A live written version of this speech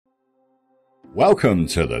Welcome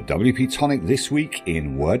to the WP Tonic This Week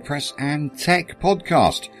in WordPress and Tech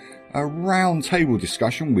podcast, a round-table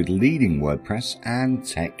discussion with leading WordPress and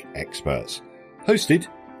tech experts, hosted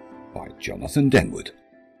by Jonathan Denwood.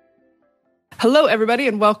 Hello, everybody,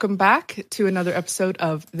 and welcome back to another episode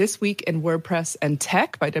of This Week in WordPress and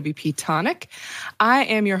Tech by WP Tonic. I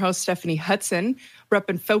am your host, Stephanie Hudson,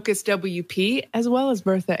 repping Focus WP, as well as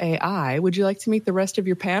Bertha AI. Would you like to meet the rest of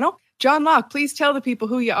your panel? John Locke, please tell the people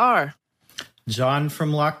who you are. John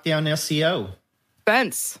from Lockdown SEO.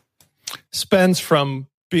 Spence from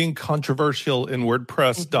being controversial in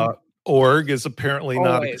WordPress.org is apparently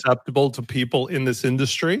not acceptable to people in this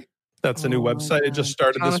industry. That's a new website. It just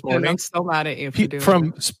started Jonathan, this morning. I'm so mad at you for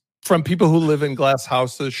doing that. From people who live in glass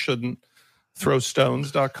houses shouldn't throw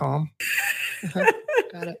stones.com. Got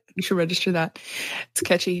it. You should register that. It's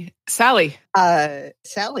catchy. Sally.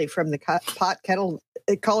 Sally from the pot kettle,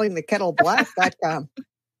 calling the kettle black.com.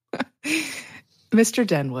 Mr.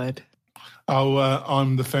 Denwood.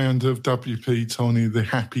 I'm the founder of WP Tony, the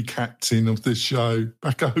happy captain of this show.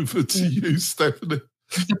 Back over to you, Stephanie.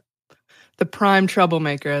 The prime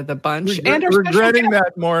troublemaker of the bunch. And regretting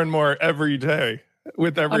that more and more every day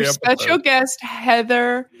with every episode. Special guest,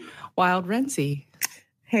 Heather Wild-Renzi.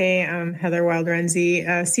 Hey, I'm Heather Wild-Renzi,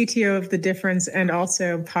 CTO of The Difference and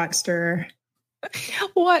also pot stirrer.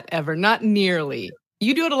 Whatever, not nearly.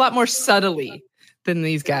 You do it a lot more subtly than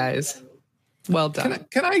these guys. Well done.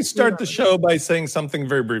 Can I start the show by saying something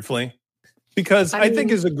very briefly? Because I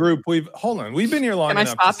think as a group, we've been here long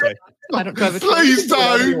enough to say. I don't have a Please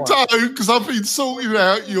don't, because I've been sorting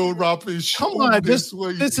out your rubbish. Come on, this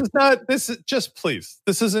week. This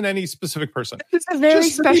isn't any specific person. It's a very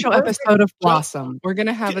special episode of Blossom. We're going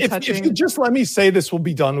to have a touching. If you just let me say this, we'll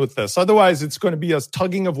be done with this. Otherwise, it's going to be us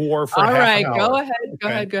tugging of war for half an hour.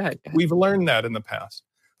 Go ahead. We've learned that in the past.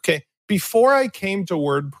 Okay, before I came to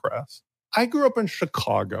WordPress, I grew up in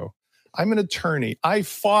Chicago. I'm an attorney. I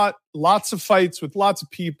fought lots of fights with lots of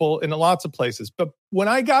people in lots of places. But when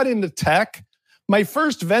I got into tech, my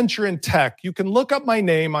first venture in tech, you can look up my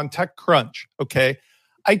name on TechCrunch, okay?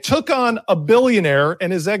 I took on a billionaire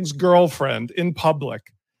and his ex-girlfriend in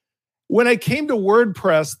public. When I came to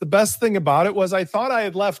WordPress, the best thing about it was I thought I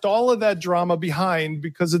had left all of that drama behind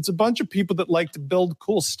because it's a bunch of people that like to build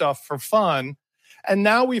cool stuff for fun. And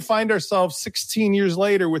now we find ourselves 16 years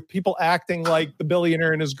later with people acting like the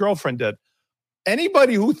billionaire and his girlfriend did.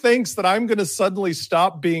 Anybody who thinks that I'm going to suddenly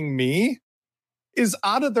stop being me is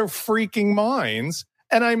out of their freaking minds.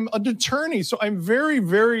 And I'm an attorney, so I'm very,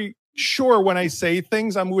 very sure when I say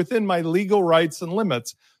things, I'm within my legal rights and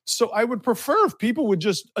limits. So I would prefer if people would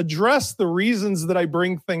just address the reasons that I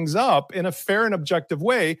bring things up in a fair and objective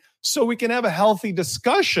way so we can have a healthy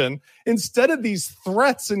discussion instead of these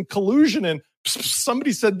threats and collusion and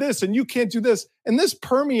somebody said this and you can't do this. And this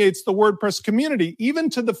permeates the WordPress community,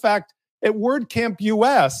 even to the fact at WordCamp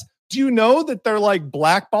US, do you know that they're like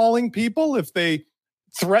blackballing people if they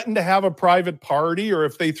threaten to have a private party or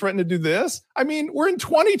if they threaten to do this? I mean, we're in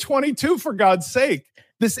 2022, for God's sake.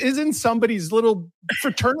 This isn't somebody's little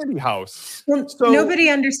fraternity house. Well, nobody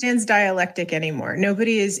understands dialectic anymore.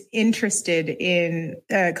 Nobody is interested in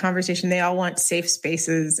a conversation. They all want safe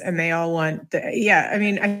spaces, and they all want.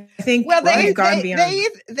 I think they've gone beyond.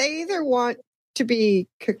 They either want to be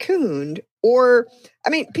cocooned, or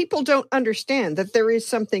people don't understand that there is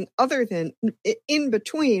something other than in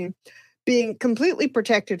between being completely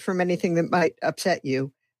protected from anything that might upset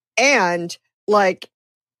you, and like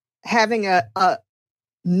having a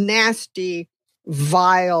nasty,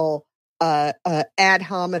 vile, ad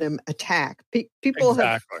hominem attack. People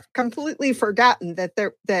have completely forgotten that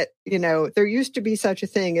there used to be such a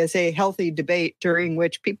thing as a healthy debate during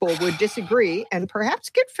which people would disagree and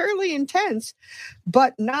perhaps get fairly intense,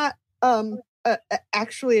 but not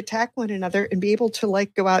actually attack one another and be able to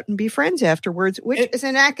go out and be friends afterwards, which as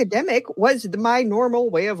an academic was my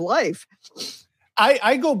normal way of life.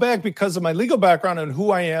 I go back because of my legal background and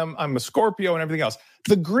who I am. I'm a Scorpio and everything else.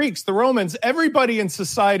 The Greeks, the Romans, everybody in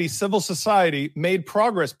society, civil society, made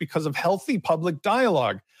progress because of healthy public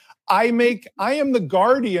dialogue. I am the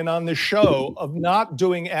guardian on the show of not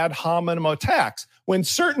doing ad hominem attacks. When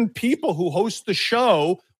certain people who host the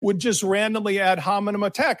show would just randomly ad hominem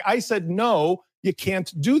attack, I said, no, you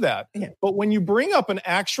can't do that. Yeah. But when you bring up an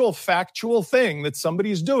actual factual thing that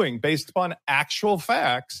somebody's doing based upon actual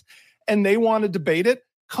facts, and they want to debate it,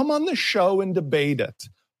 come on the show and debate it.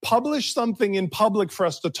 Publish something in public for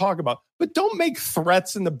us to talk about. But don't make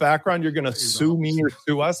threats in the background. You're going to sue me or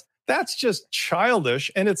sue us. That's just childish,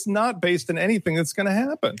 and it's not based on anything that's going to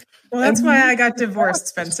happen. Well, that's why I got divorced,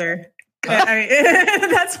 Spencer.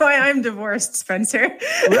 That's why I'm divorced, Spencer.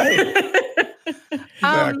 Right.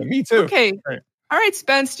 Exactly. Me too. Okay. Right. All right,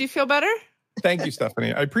 Spence, do you feel better? Thank you,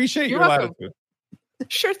 Stephanie. I appreciate You're your welcome. latitude.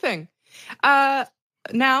 Sure thing.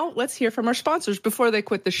 Now let's hear from our sponsors before they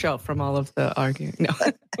quit the show from all of the arguing. No,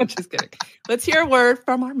 I'm just kidding. Let's hear a word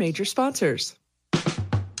from our major sponsors.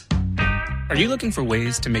 Are you looking for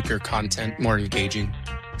ways to make your content more engaging?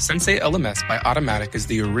 Sensei LMS by Automatic is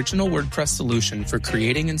the original WordPress solution for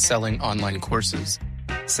creating and selling online courses.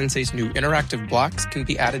 Sensei's new interactive blocks can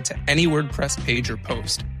be added to any WordPress page or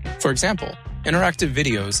post. For example, interactive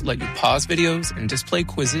videos let you pause videos and display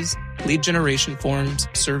quizzes, lead generation forms,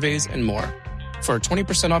 surveys, and more. For a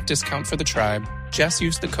 20% off discount for the tribe, just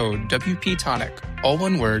use the code WPTonic, all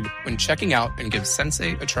one word, when checking out and give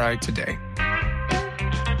Sensei a try today.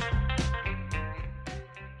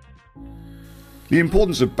 The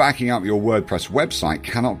importance of backing up your WordPress website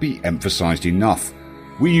cannot be emphasized enough.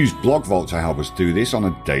 We use BlogVault to help us do this on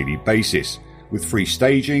a daily basis. With free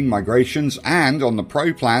staging, migrations, and on the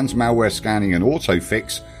Pro plans, malware scanning and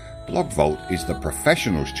autofix, BlogVault is the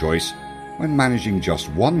professional's choice when managing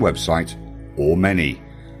just one website or many.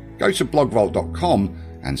 Go to blogvault.com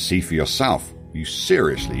and see for yourself. You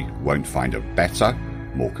seriously won't find a better,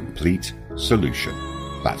 more complete solution.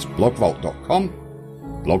 That's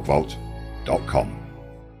blogvault.com, blogvault.com.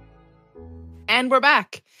 And we're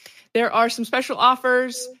back. There are some special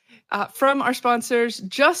offers from our sponsors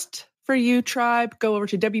just for you, Tribe. Go over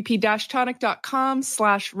to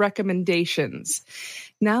wp-tonic.com/recommendations.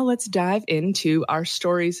 Now let's dive into our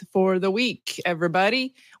stories for the week,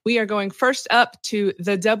 everybody. We are going first up to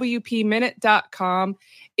the WPminute.com.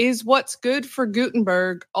 Is what's good for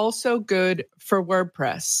Gutenberg also good for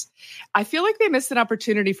WordPress? I feel like they missed an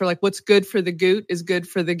opportunity for like what's good for the Goot is good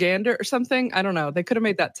for the gander or something. I don't know. They could have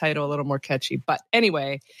made that title a little more catchy. But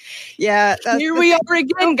anyway, Yeah, here we are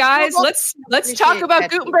again, guys. Let's talk about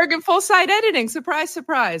Gutenberg and full site editing. Surprise,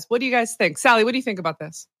 surprise. What do you guys think? Sally, what do you think about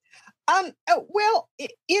this? Well,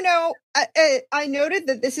 I noted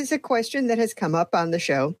that this is a question that has come up on the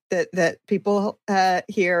show that people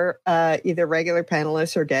here, either regular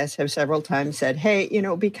panelists or guests, have several times said, hey,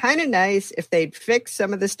 it'd be kind of nice if they'd fix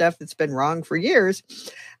some of the stuff that's been wrong for years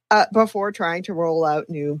before trying to roll out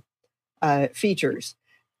new features.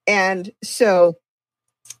 And so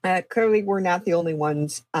clearly we're not the only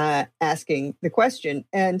ones asking the question.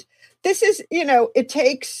 And this is, it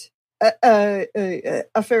takes a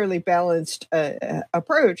fairly balanced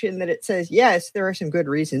approach in that it says, yes, there are some good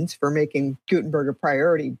reasons for making Gutenberg a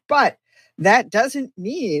priority, but that doesn't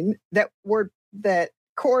mean that the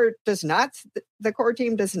core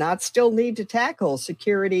team does not still need to tackle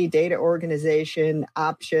security, data organization,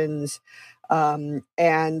 options, and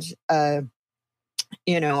how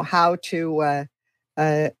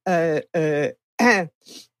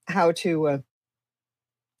to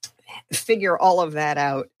figure all of that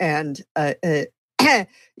out. And, I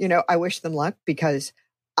wish them luck because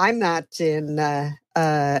I'm not in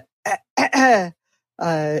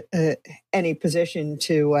any position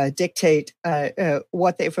to dictate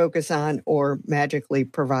what they focus on or magically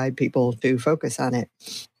provide people to focus on it.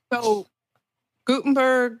 So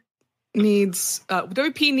Gutenberg needs,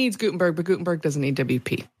 WP needs Gutenberg, but Gutenberg doesn't need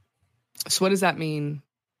WP. So what does that mean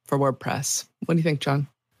for WordPress? What do you think, John?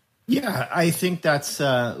 Yeah, I think that's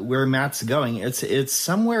where Matt's going. It's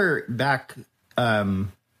somewhere back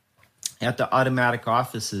at the Automatic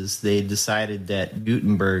offices. They decided that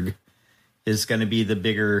Gutenberg is going to be the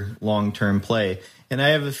bigger long-term play. And I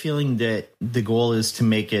have a feeling that the goal is to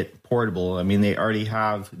make it portable. I mean, they already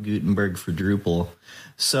have Gutenberg for Drupal.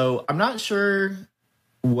 So I'm not sure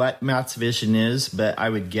what Matt's vision is, but I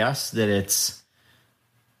would guess that it's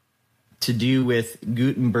to do with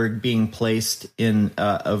Gutenberg being placed in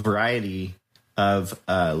a variety of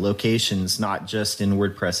locations, not just in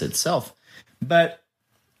WordPress itself. But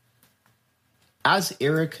as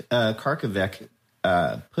Eric Karkovic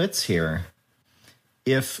puts here,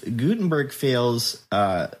 if Gutenberg fails,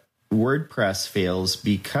 WordPress fails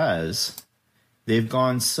because they've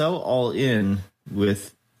gone so all in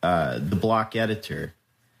with the block editor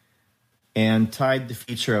and tied the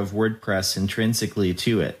feature of WordPress intrinsically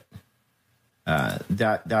to it.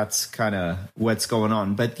 That's kind of what's going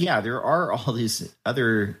on. But yeah, there are all these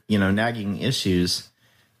other, nagging issues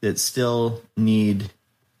that still need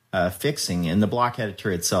fixing, and the block editor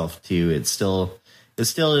itself too. It still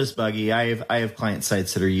is buggy. I have client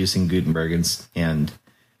sites that are using Gutenberg, and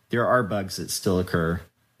there are bugs that still occur,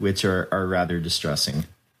 which are rather distressing.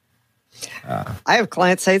 I have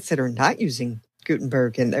client sites that are not using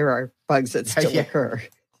Gutenberg, and there are bugs that still occur.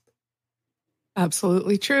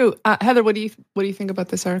 Absolutely true. Heather, what do you think about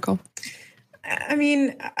this article? I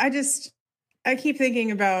mean, I keep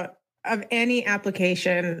thinking about of any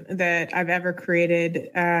application that I've ever created,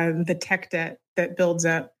 the tech debt that builds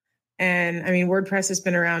up. And I mean, WordPress has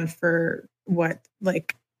been around for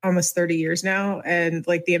almost 30 years now. And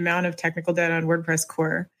like the amount of technical debt on WordPress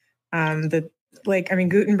core,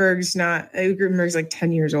 Gutenberg's like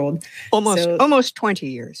 10 years old. Almost 20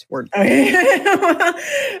 years. But I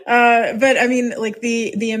mean, like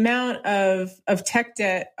the amount of tech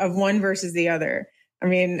debt of one versus the other. I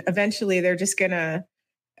mean, eventually they're just gonna,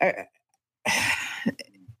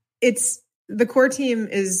 the core team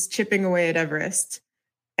is chipping away at Everest,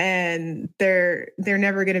 and they're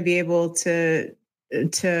never going to be able to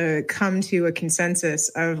come to a consensus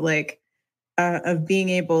of of being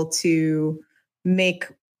able to make.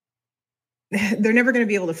 They're never going to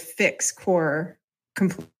be able to fix core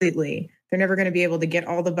completely. They're never going to be able to get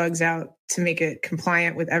all the bugs out to make it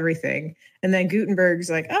compliant with everything. And then Gutenberg's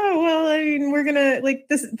like, oh, well, I mean, we're going to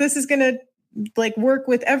this is going to work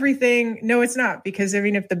with everything. No, it's not, because I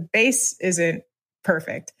mean, if the base isn't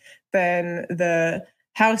perfect, then the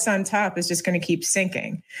house on top is just going to keep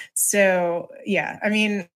sinking. So yeah, I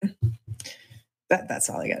mean, that's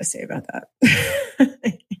all I got to say about that.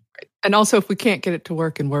 And also, if we can't get it to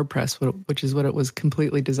work in WordPress, which is what it was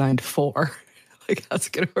completely designed for, how's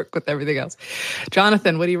it going to work with everything else?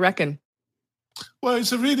 Jonathan, what do you reckon? Well,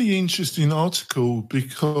 it's a really interesting article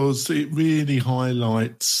because it really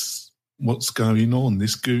highlights what's going on,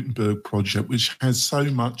 this Gutenberg project, which has so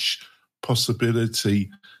much possibility,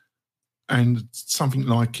 and something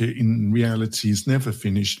like it in reality is never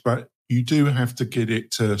finished, but you do have to get it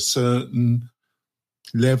to a certain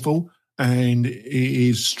level, and it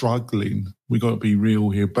is struggling. We've got to be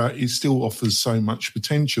real here, but it still offers so much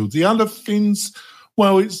potential. The other things,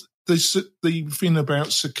 well, it's the thing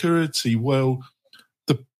about security. Well,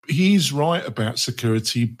 he's right about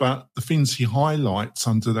security, but the things he highlights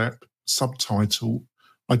under that subtitle,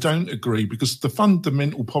 I don't agree, because the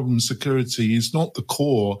fundamental problem of security is not the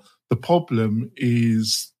core. The problem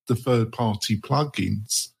is the third-party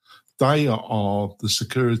plugins. They are the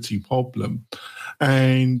security problem.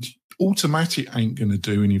 And Automattic ain't going to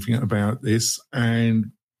do anything about this,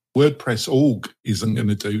 and WordPress org isn't going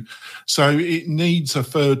to do. So it needs a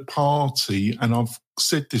third party, and I've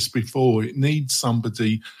said this before, it needs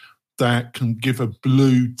somebody that can give a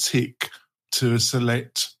blue tick to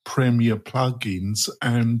select Premier plugins,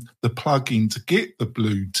 and the plugin to get the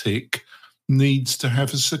blue tick needs to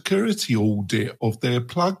have a security audit of their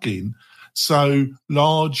plugin. So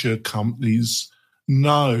larger companies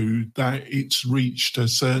know that it's reached a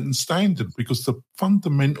certain standard, because the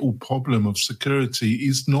fundamental problem of security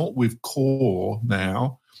is not with core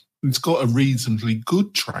now. It's got a reasonably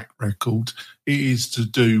good track record. It is to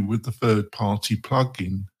do with the third-party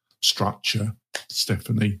plugin structure,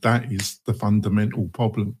 Stephanie. That is the fundamental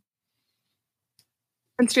problem.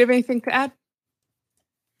 And do you have anything to add?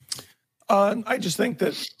 I just think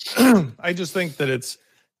that it's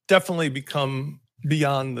definitely become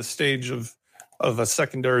beyond the stage of a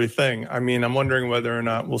secondary thing. I mean, I'm wondering whether or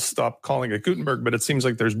not we'll stop calling it Gutenberg, but it seems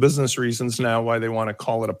like there's business reasons now why they want to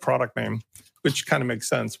call it a product name, which kind of makes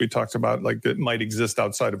sense. We talked about it might exist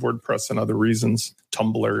outside of WordPress and other reasons,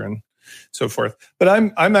 Tumblr and so forth. But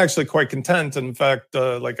I'm actually quite content. In fact,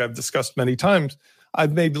 like I've discussed many times,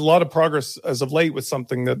 I've made a lot of progress as of late with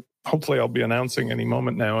something that hopefully I'll be announcing any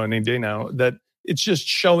moment now, any day now, that it's just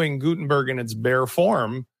showing Gutenberg in its bare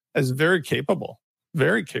form as very capable,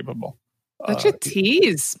 very capable. Such a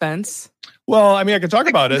tease, Spence. Well, I mean, I could talk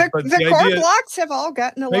about it, but the core blocks have all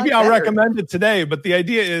gotten a lot maybe I'll better. recommend it today. But the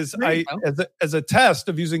idea is, as a test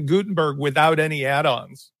of using Gutenberg without any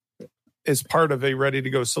add-ons as part of a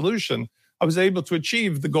ready-to-go solution, I was able to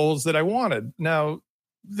achieve the goals that I wanted. Now,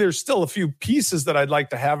 there's still a few pieces that I'd like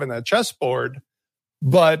to have in that chessboard,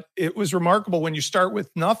 but it was remarkable when you start with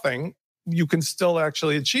nothing, you can still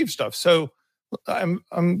actually achieve stuff. So I'm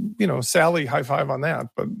Sally, high five on that,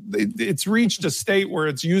 but it's reached a state where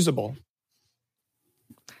it's usable.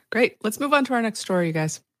 Great. Let's move on to our next story, you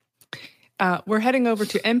guys. We're heading over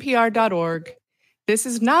to npr.org. This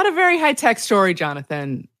is not a very high-tech story,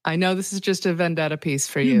 Jonathan. I know this is just a vendetta piece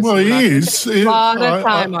for you. Well, so it is. A lot of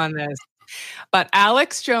time on this. But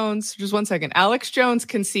Alex Jones, just one second. Alex Jones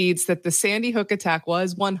concedes that the Sandy Hook attack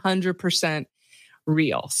was 100%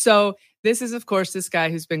 real. So this is, of course, this guy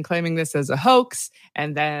who's been claiming this as a hoax.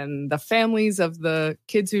 And then the families of the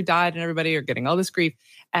kids who died and everybody are getting all this grief.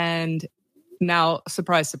 And now,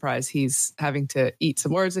 surprise, surprise, he's having to eat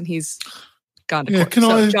some words and he's gone to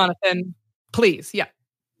court. Jonathan, please. Yeah.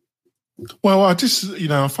 Well, I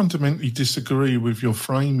fundamentally disagree with your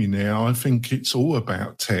framing now. I think it's all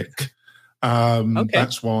about tech. Okay.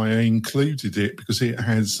 That's why I included it, because it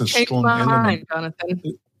has a strong element. Jonathan.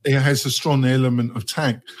 it has a strong element of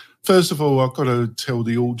tact. First of all, I've got to tell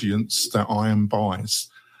the audience that I am biased.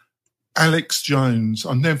 Alex Jones,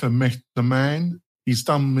 I never met the man. He's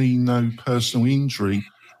done me no personal injury.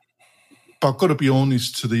 But I've got to be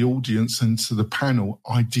honest to the audience and to the panel.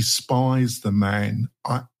 I despise the man.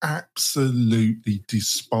 I absolutely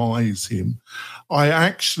despise him.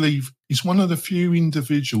 He's one of the few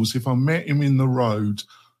individuals, if I met him in the road,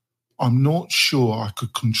 I'm not sure I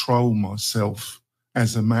could control myself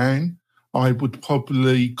as a man. I would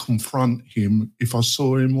probably confront him if I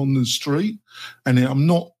saw him on the street. And I'm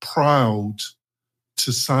not proud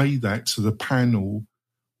to say that to the panel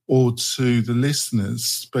or to the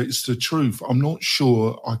listeners, but it's the truth. I'm not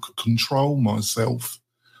sure I could control myself.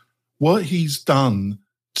 What he's done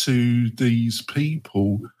to these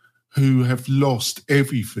people who have lost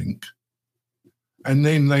everything, and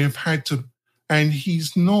then they have had to, and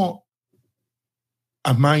he's not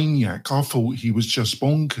a maniac. I thought he was just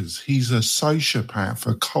bonkers. He's a sociopath,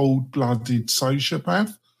 a cold-blooded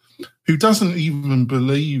sociopath who doesn't even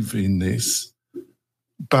believe in this.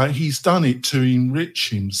 But he's done it to enrich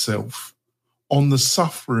himself on the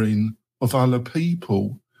suffering of other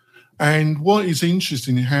people. And what is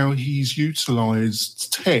interesting is how he's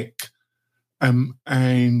utilised tech and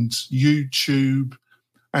YouTube,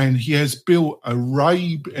 and he has built a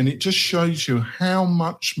and it just shows you how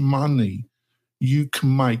much money you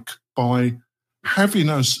can make by having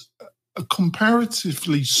a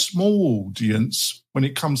comparatively small audience when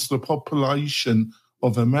it comes to the population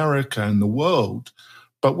of America and the world.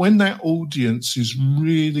 But when that audience is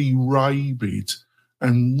really rabid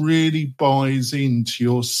and really buys into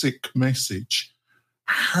your sick message,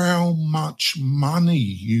 how much money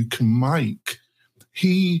you can make.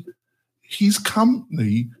 His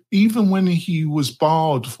company, even when he was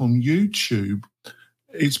barred from YouTube,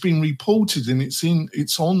 it's been reported and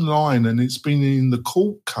it's online and it's been in the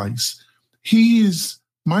court case. He is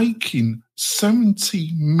making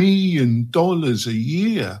 $70 million a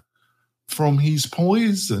year from his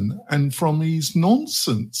poison and from his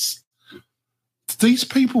nonsense. These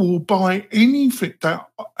people will buy anything that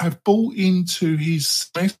have bought into his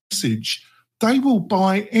message. They will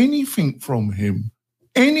buy anything from him,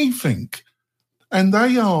 anything. And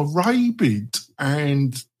they are rabid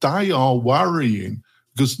and they are worrying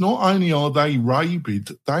because not only are they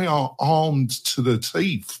rabid, they are armed to the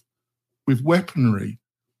teeth with weaponry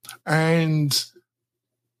and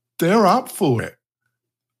they're up for it.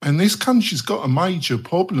 And this country's got a major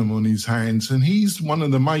problem on his hands, and he's one of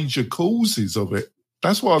the major causes of it.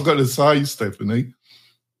 That's what I've got to say, Stephanie.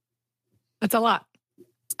 That's a lot.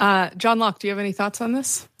 John Locke, do you have any thoughts on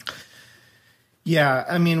this? Yeah,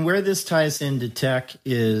 I mean, where this ties into tech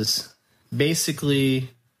is basically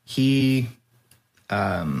he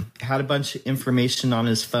had a bunch of information on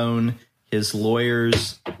his phone. His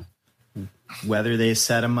lawyers, whether they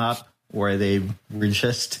set him up or they were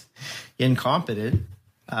just incompetent,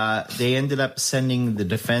 they ended up sending the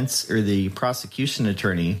defense or the prosecution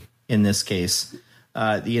attorney in this case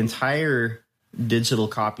the entire digital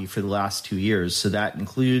copy for the last 2 years. So that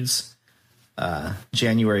includes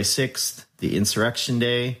January 6th, the Insurrection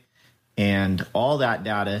Day, and all that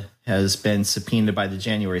data has been subpoenaed by the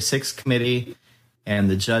January 6th committee, and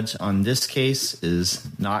the judge on this case is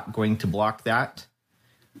not going to block that.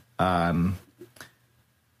 Alex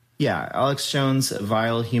Jones, a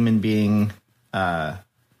vile human being,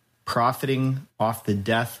 profiting off the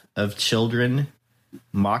death of children,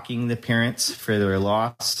 mocking the parents for their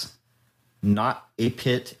loss, not a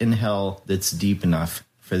pit in hell that's deep enough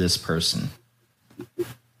for this person.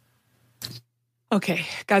 Okay,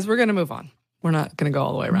 guys, we're going to move on. We're not going to go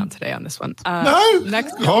all the way around today on this one.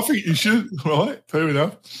 Next, I think you should. Right, fair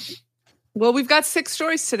enough. Well, we've got 6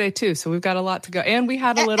 stories today, too, so we've got a lot to go. And we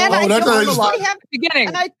had a little... beginning.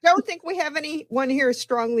 And I don't think we have anyone here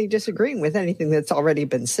strongly disagreeing with anything that's already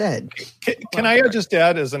been said. Can I just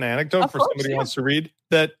add as an anecdote for somebody who wants to read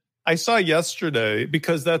that I saw yesterday,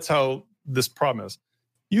 because that's how this problem is.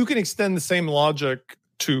 You can extend the same logic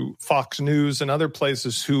to Fox News and other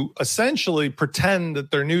places who essentially pretend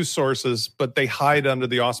that they're news sources, but they hide under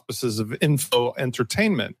the auspices of info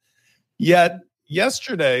entertainment. Yet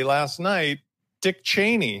last night, Dick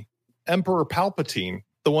Cheney, Emperor Palpatine,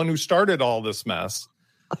 the one who started all this mess,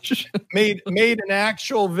 made an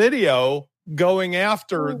actual video going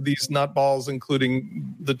after these nutballs,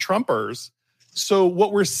 including the Trumpers. So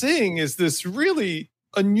what we're seeing is this really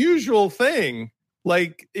unusual thing.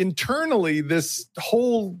 Like internally, this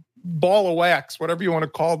whole ball of wax, whatever you want to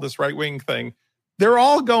call this right-wing thing, they're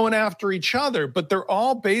all going after each other, but they're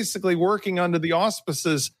all basically working under the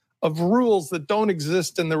auspices of rules that don't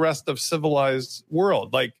exist in the rest of civilized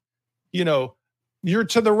world. Like, you're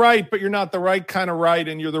to the right, but you're not the right kind of right,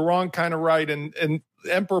 and you're the wrong kind of right. And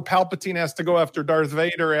Emperor Palpatine has to go after Darth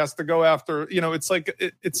Vader, has to go after, it's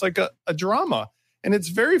like a drama. And it's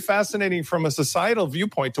very fascinating from a societal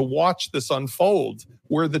viewpoint to watch this unfold,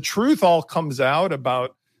 where the truth all comes out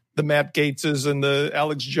about the Matt Gaetzes and the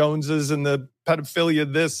Alex Joneses and the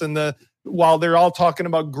pedophilia, this and while they're all talking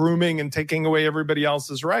about grooming and taking away everybody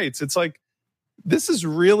else's rights. It's like, this is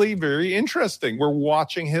really very interesting. We're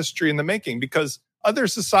watching history in the making, because other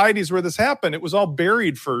societies where this happened, it was all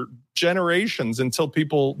buried for generations until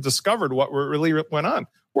people discovered what really went on.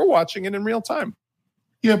 We're watching it in real time.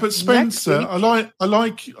 Yeah, but Spencer, I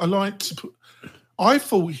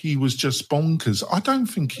thought he was just bonkers. I don't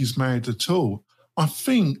think he's mad at all. I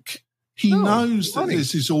think he knows that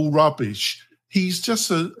this is all rubbish. He's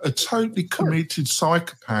just a totally committed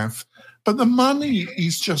psychopath. But the money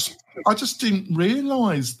is I just didn't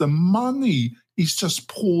realise the money is just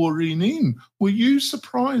pouring in. Were you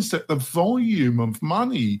surprised at the volume of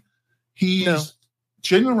money he's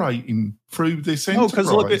generating through this enterprise?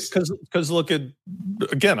 No, because look at,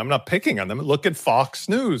 again, I'm not picking on them. Look at Fox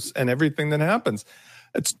News and everything that happens.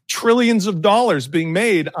 It's trillions of dollars being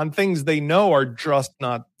made on things they know are just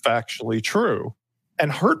not factually true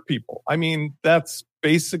and hurt people. I mean, that's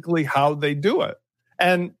basically how they do it.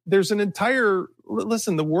 And there's an entire,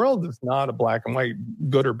 listen, the world is not a black and white,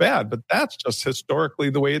 good or bad, but that's just historically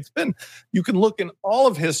the way it's been. You can look in all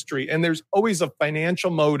of history and there's always a financial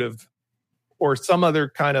motive or some other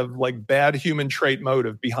kind of like bad human trait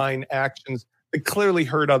motive behind actions that clearly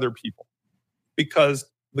hurt other people, because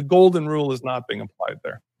the golden rule is not being applied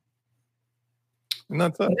there. And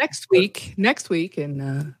that's it. Next week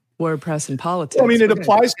in WordPress and politics. I mean, it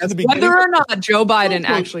applies to the beginning. Whether or not Joe Biden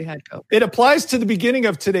actually had COVID. It applies to the beginning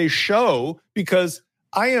of today's show, because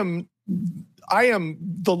I am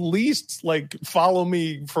the least like follow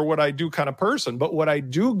me for what I do kind of person. But what I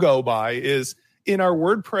do go by is, in our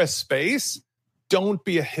WordPress space, don't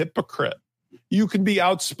be a hypocrite. You can be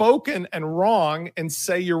outspoken and wrong and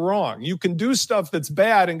say you're wrong. You can do stuff that's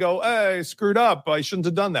bad and go, hey, I screwed up. I shouldn't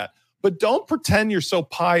have done that. But don't pretend you're so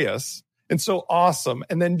pious and so awesome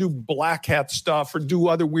and then do black hat stuff or do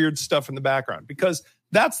other weird stuff in the background, because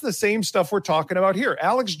that's the same stuff we're talking about here.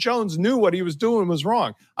 Alex Jones knew what he was doing was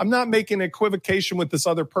wrong. I'm not making an equivocation with this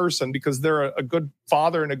other person because they're a good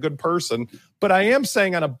father and a good person, but I am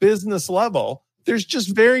saying on a business level, there's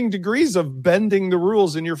just varying degrees of bending the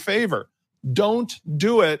rules in your favor. Don't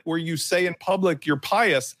do it where you say in public you're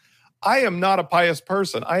pious. I am not a pious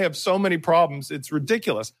person. I have so many problems. It's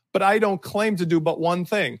ridiculous. But I don't claim to do but one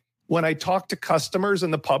thing. When I talk to customers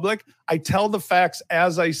and the public, I tell the facts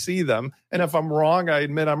as I see them. And if I'm wrong, I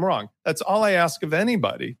admit I'm wrong. That's all I ask of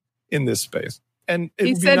anybody in this space. And it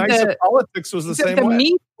would be nice if politics was the same way. The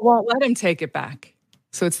media won't let him take it back.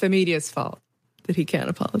 So it's the media's fault that he can't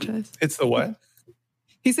apologize. It's the what?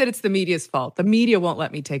 He said it's the media's fault. The media won't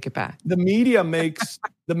let me take it back. The media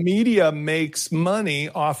makes money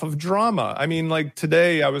off of drama. I mean, like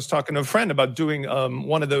today I was talking to a friend about doing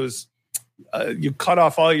one of those, you cut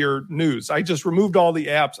off all your news. I just removed all the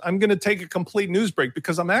apps. I'm going to take a complete news break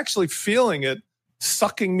because I'm actually feeling it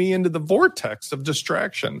sucking me into the vortex of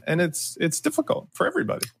distraction. And it's difficult for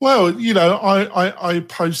everybody. Well, you know, I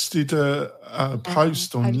posted a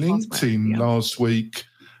post on LinkedIn last week.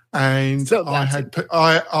 And so I had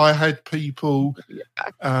people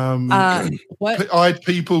I had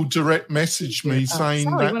people direct message me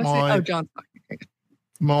saying that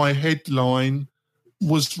my headline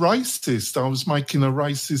was racist. I was making a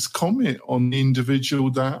racist comment on the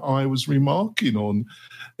individual that I was remarking on.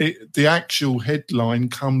 The actual headline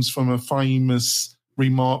comes from a famous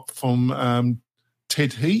remark from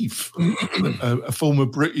Ted Heath, a former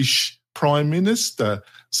British Prime Minister.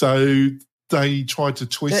 So they tried to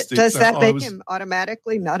twist it. Does that make him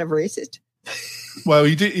automatically not a racist? Well,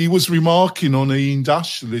 he did. He was remarking on an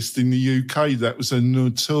industrialist in the UK that was a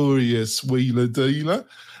notorious wheeler dealer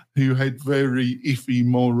who had very iffy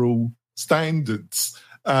moral standards.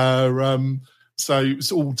 So it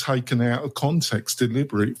was all taken out of context,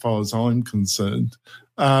 deliberate, as far as I'm concerned.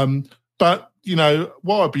 But you know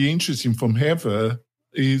what would be interesting from Heather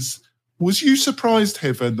is, was you surprised,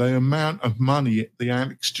 Heather, the amount of money the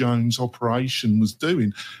Alex Jones operation was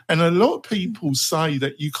doing? And a lot of people say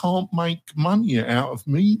that you can't make money out of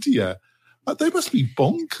media. They must be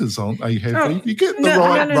bonkers, aren't they, Heather? If you get the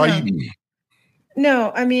right rating.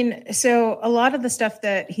 No, I mean, so a lot of the stuff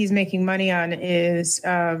that he's making money on is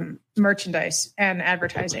merchandise and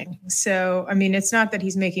advertising. So, I mean, it's not that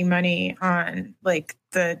he's making money on like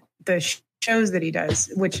the shows that he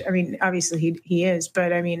does, which, I mean, obviously he is,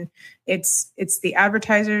 but I mean, it's the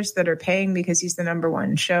advertisers that are paying because he's the number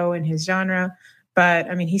one show in his genre. but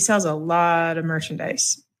I mean, he sells a lot of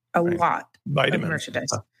merchandise, a lot Vitamins. of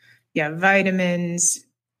merchandise. Yeah, vitamins,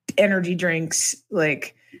 energy drinks.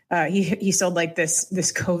 Like he sold like this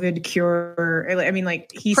COVID cure. I mean, like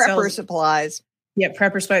he sells supplies. Yeah,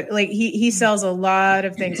 prepper supplies. Like he sells a lot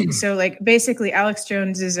of things. So like basically, Alex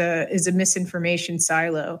Jones is a misinformation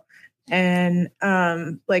silo, and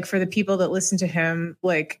like for the people that listen to him,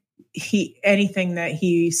 like anything that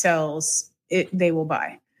he sells, they will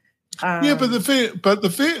buy. Yeah, but the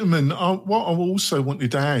vitamin. What I also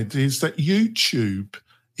wanted to add is that YouTube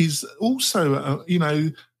is also,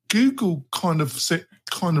 Google kind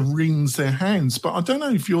of wrings their hands. But I don't know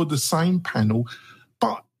if you're the same panel.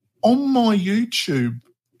 But on my YouTube,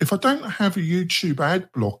 if I don't have a YouTube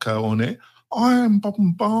ad blocker on it, I am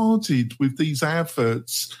bombarded with these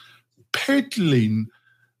adverts peddling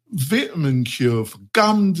vitamin cure for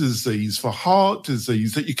gum disease, for heart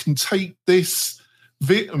disease, that you can take this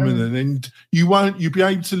vitamin and you'll be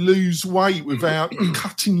able to lose weight without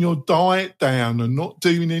cutting your diet down and not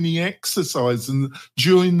doing any exercise, and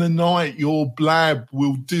during the night your blab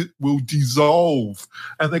will dissolve,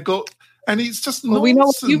 and it's just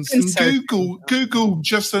nonsense. And Google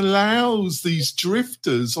just allows these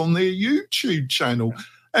drifters on their YouTube channel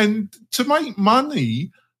and to make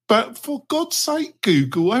money. But for God's sake,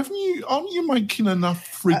 Google, aren't you making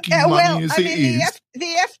enough freaking money as it is?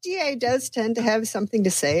 The FDA does tend to have something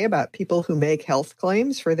to say about people who make health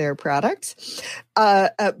claims for their products.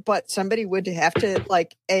 But somebody would have to,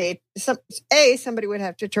 somebody would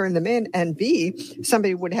have to turn them in, and B,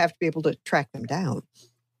 somebody would have to be able to track them down.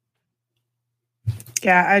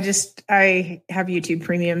 Yeah, I have YouTube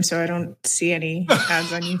Premium, so I don't see any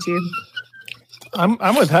ads on YouTube.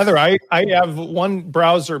 I'm with Heather. I have one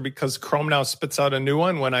browser because Chrome now spits out a new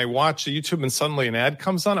one. When I watch YouTube and suddenly an ad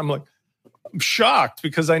comes on, I'm shocked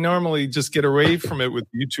because I normally just get away from it with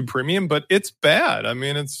YouTube Premium, but it's bad. I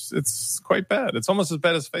mean, it's quite bad. It's almost as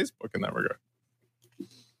bad as Facebook in that regard.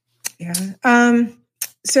 Yeah.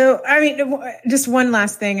 So, I mean, just one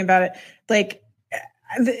last thing about it.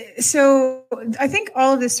 So I think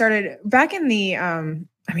all of this started back in the,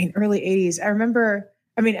 early 80s. I remember,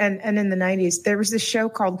 and in the 90s, there was this show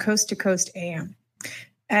called Coast to Coast AM,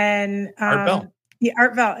 and Art Bell. Yeah,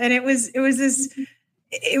 Art Bell, and it was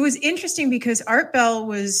interesting because Art Bell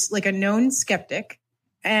was like a known skeptic,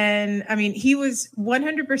 and I mean, he was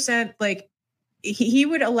 100% like he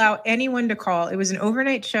would allow anyone to call. It was an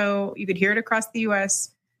overnight show; you could hear it across the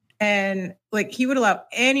U.S. And like he would allow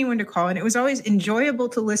anyone to call, and it was always enjoyable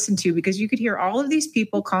to listen to because you could hear all of these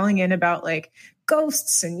people calling in about like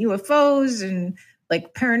ghosts and UFOs and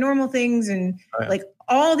like paranormal things and like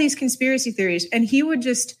all these conspiracy theories. And he would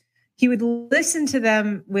listen to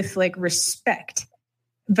them with like respect,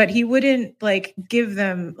 but he wouldn't like give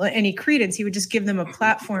them any credence. He would just give them a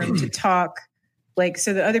platform to talk, like,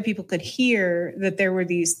 so that other people could hear that there were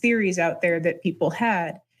these theories out there that people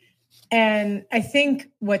had. And I think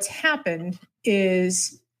what's happened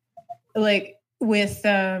is like with,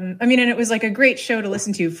 and it was like a great show to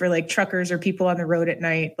listen to for like truckers or people on the road at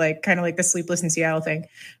night, like kind of like the Sleepless in Seattle thing.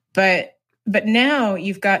 But now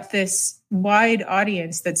you've got this wide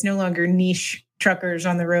audience that's no longer niche truckers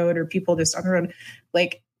on the road or people just on the road.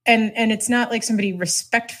 Like, and it's not like somebody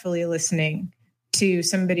respectfully listening to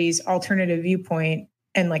somebody's alternative viewpoint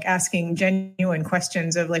and like asking genuine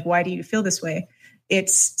questions of like, why do you feel this way?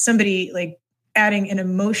 It's somebody like adding an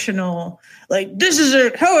emotional, like, this is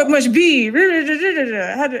how it must be,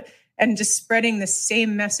 and just spreading the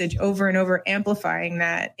same message over and over, amplifying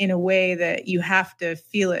that in a way that you have to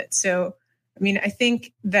feel it. So, I mean, I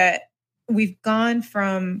think that we've gone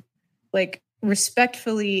from like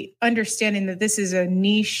respectfully understanding that this is a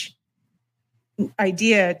niche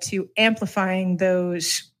idea to amplifying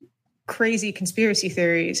those crazy conspiracy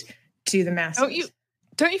theories to the masses.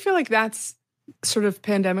 Don't you feel like that's sort of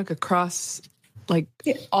pandemic across like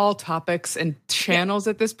all topics and channels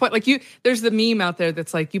at this point? Like there's the meme out there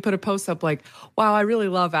that's like, you put a post up like, wow, I really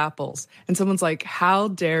love apples. And someone's like, how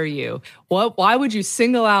dare you? Why would you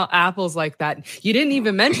single out apples like that? You didn't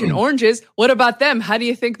even mention oranges. What about them? How do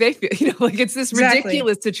you think they feel? Like it's this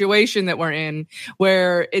ridiculous situation that we're in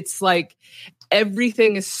where it's like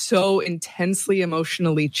everything is so intensely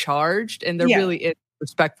emotionally charged, and there really is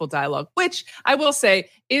respectful dialogue, which I will say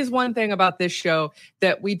is one thing about this show,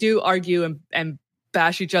 that we do argue and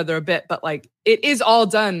bash each other a bit, but like it is all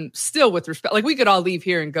done still with respect. Like we could all leave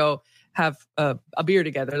here and go have a beer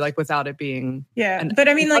together, like without it being. Yeah. But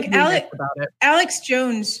I mean, like Alex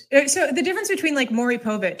Jones. So the difference between like Maury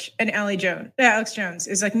Povich and Alex Jones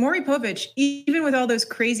is like Maury Povich, even with all those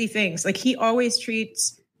crazy things, like he always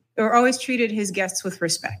treated his guests with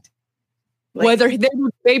respect. Like, whether they were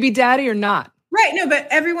baby daddy or not. Right. No, but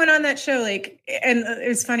everyone on that show, like, and it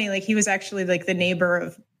was funny, like he was actually like the neighbor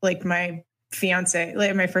of like my fiance,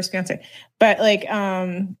 like my first fiance. But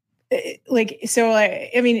so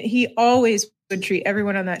I mean, he always would treat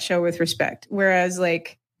everyone on that show with respect. Whereas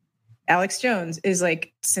like Alex Jones is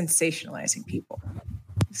like sensationalizing people.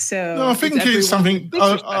 So no, I think it's something.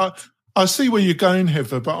 I see where you're going,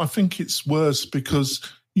 Heather, but I think it's worse because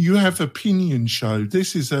you have opinion show.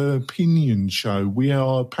 This is an opinion show. We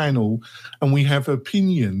are a panel and we have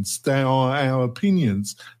opinions. They are our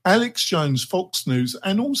opinions. Alex Jones, Fox News,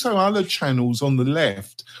 and also other channels on the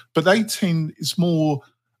left, but it's more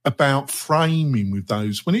about framing with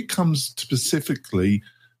those. When it comes specifically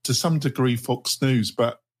to some degree Fox News,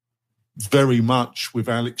 but very much with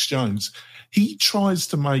Alex Jones, he tries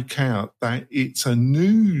to make out that it's a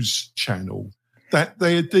news channel, that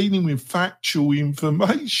they are dealing with factual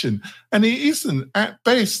information. And it isn't. At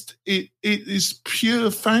best, it is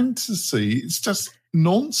pure fantasy. It's just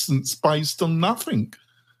nonsense based on nothing.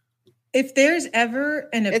 If there's ever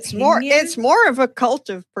an opinion... It's more of a cult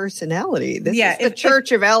of personality. This is the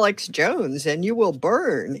Church of Alex Jones, and you will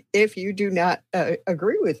burn if you do not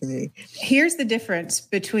agree with me. Here's the difference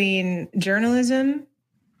between journalism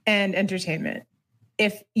and entertainment.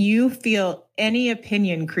 If you feel any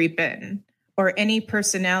opinion creep in, or any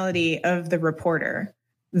personality of the reporter,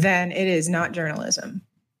 then it is not journalism.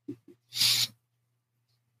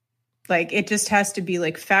 Like, it just has to be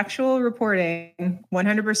like factual reporting,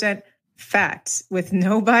 100% facts, with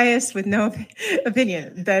no bias, with no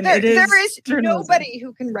opinion. Then there is journalism. Nobody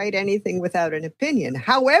who can write anything without an opinion.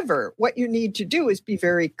 However, what you need to do is be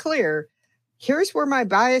very clear. Here's where my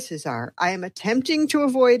biases are. I am attempting to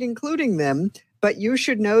avoid including them, but you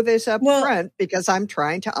should know this up front because I'm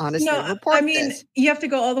trying to honestly report I mean, this. You have to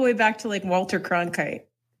go all the way back to like Walter Cronkite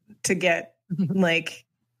to get like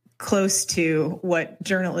close to what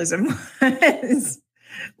journalism was.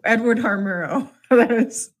 Edward R.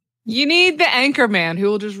 Murrow. You need the anchor man who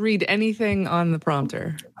will just read anything on the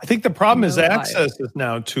prompter. I think the problem is access is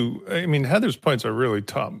now to, I mean, Heather's points are really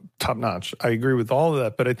top notch. I agree with all of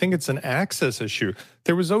that, but I think it's an access issue.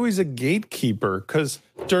 There was always a gatekeeper because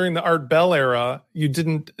during the Art Bell era, he was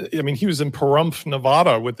in Pahrump,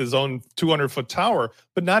 Nevada with his own 200-foot tower,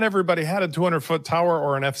 but not everybody had a 200-foot tower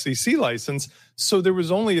or an FCC license. So there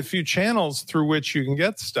was only a few channels through which you can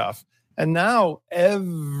get stuff. And now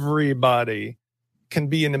everybody can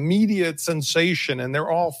be an immediate sensation, and they're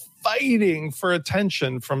all fighting for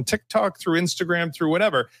attention from TikTok through Instagram through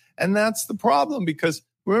whatever. And that's the problem, because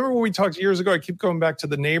remember when we talked years ago, I keep going back to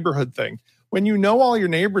the neighborhood thing. When you know all your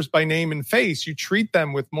neighbors by name and face, you treat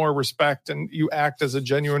them with more respect and you act as a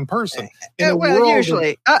genuine person.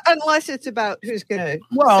 Usually, unless it's about who's going to.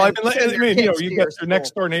 Well, you got your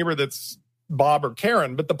next door neighbor that's Bob or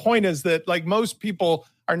Karen, but the point is that like most people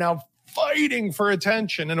are now fighting for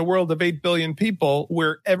attention in a world of 8 billion people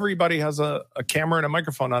where everybody has a camera and a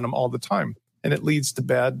microphone on them all the time. And it leads to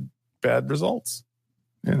bad results.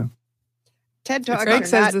 Yeah. TED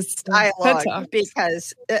Talks are not dialogue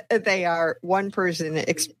because they are one person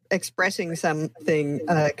expressing something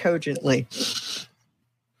cogently.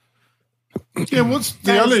 Yeah, what's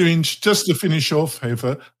the other just to finish off,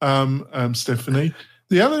 Heather, Stephanie,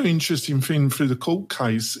 the other interesting thing through the court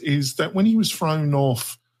case is that when he was thrown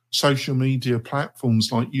off social media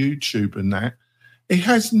platforms like YouTube and that, it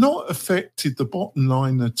has not affected the bottom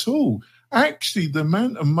line at all. Actually, the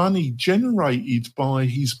amount of money generated by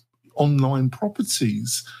his online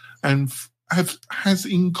properties has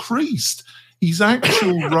increased. His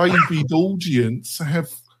actual rabid audience have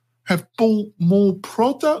bought more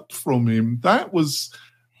product from him. That was,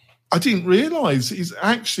 I didn't realise,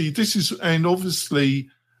 and obviously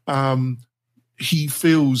he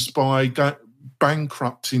feels by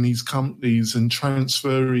bankrupting his companies and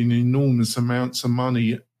transferring enormous amounts of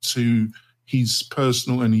money to his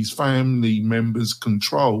personal and his family members'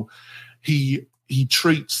 control, he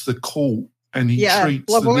treats the court and he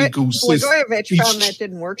treats the legal system. Blagojevich found that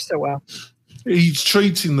didn't work so well. He's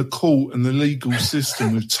treating the court and the legal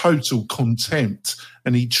system with total contempt,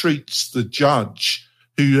 and he treats the judge,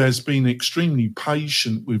 who has been extremely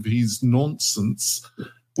patient with his nonsense,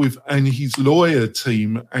 and his lawyer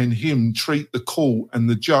team and him treat the court and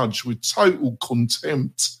the judge with total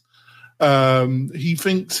contempt. He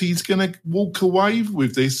thinks he's going to walk away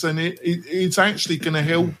with this, and it's actually going to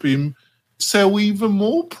help him sell even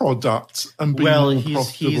more product and be more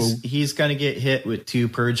profitable. He's going to get hit with 2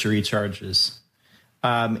 perjury charges.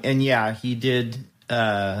 And yeah, he did.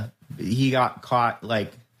 He got caught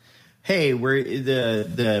like, hey, we're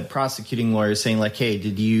the prosecuting lawyer saying like, hey,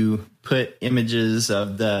 did you put images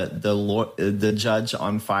of the judge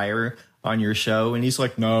on fire on your show? And he's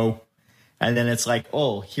like, no. And then it's like,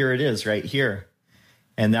 oh, here it is right here.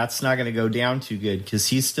 And that's not going to go down too good because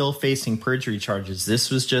he's still facing perjury charges. This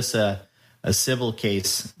was just a civil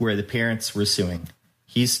case where the parents were suing.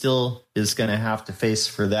 He still is going to have to face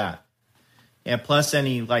for that. And plus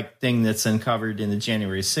any thing that's uncovered in the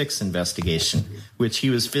January 6th investigation, which he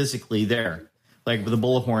was physically there, with a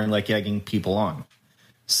bullhorn, egging people on.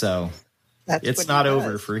 So it's not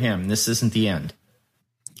over for him. This isn't the end.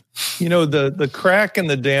 The crack in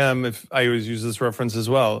the dam, if I always use this reference as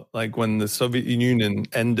well, when the Soviet Union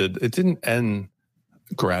ended, it didn't end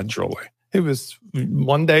gradually. It was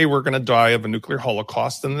one day we're going to die of a nuclear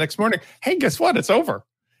holocaust, and the next morning, hey, guess what? It's over.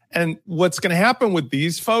 And what's going to happen with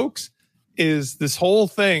these folks is this whole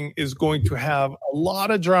thing is going to have a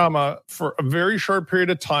lot of drama for a very short period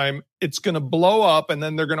of time. It's going to blow up, and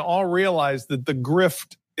then they're going to all realize that the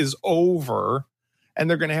grift is over, and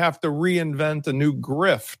they're going to have to reinvent a new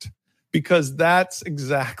grift, because that's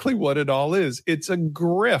exactly what it all is. It's a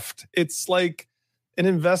grift. It's like an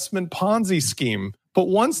investment Ponzi scheme. But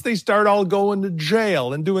once they start all going to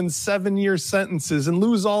jail and doing 7-year sentences and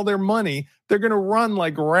lose all their money, they're going to run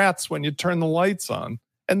like rats when you turn the lights on,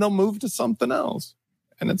 and they'll move to something else.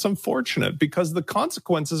 And it's unfortunate because the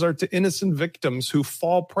consequences are to innocent victims who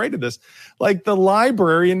fall prey to this. Like the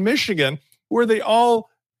library in Michigan, where they all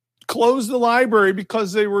closed the library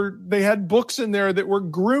because they had books in there that were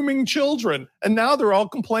grooming children. And now they're all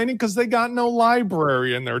complaining because they got no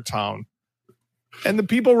library in their town. And the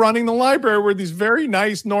people running the library were these very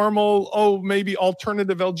nice, normal, maybe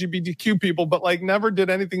alternative LGBTQ people, but never did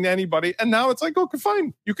anything to anybody. And now it's okay,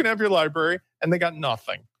 fine, you can have your library. And they got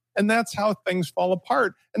nothing. And that's how things fall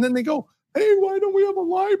apart. And then they go, hey, why don't we have a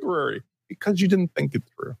librry? Because you didn't think it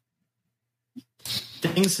through.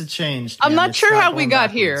 Things have changed. I'm not sure how we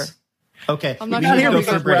got here. Okay. I'm not sure how we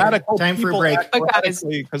got here. Time for a break. Guys,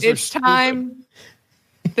 it's time.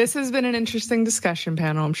 This has been an interesting discussion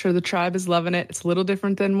panel. I'm sure the tribe is loving it. It's a little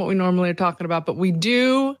different than what we normally are talking about, but we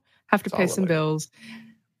do have to pay some bills.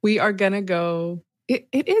 We are going to go. It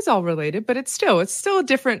is all related, but it's still a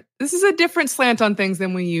different. This is a different slant on things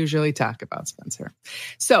than we usually talk about, Spencer.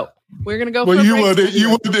 So we're going to go. Well, you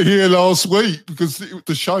weren't here last week because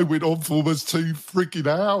the show went on for almost 2 freaking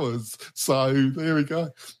hours. So there we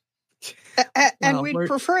go. And we'd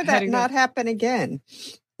prefer that not happen again.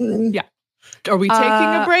 Yeah. Are we taking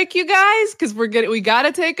a break, you guys? Because we got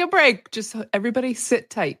to take a break. Just everybody sit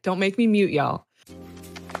tight. Don't make me mute y'all.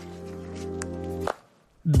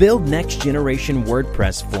 Build next-generation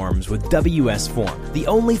WordPress forms with WS Form, the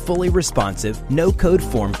only fully responsive, no-code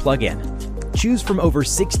form plugin. Choose from over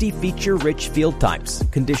 60 feature-rich field types,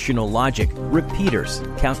 conditional logic, repeaters,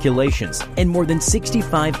 calculations, and more than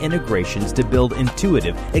 65 integrations to build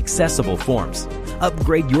intuitive, accessible forms.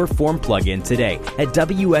 Upgrade your form plugin today at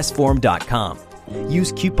WSForm.com.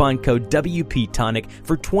 Use coupon code WPTonic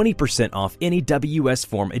for 20% off any WS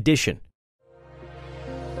Form edition.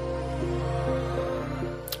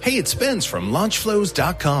 Hey, it's Spence from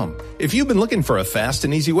LaunchFlows.com. If you've been looking for a fast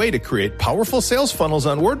and easy way to create powerful sales funnels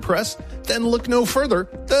on WordPress, then look no further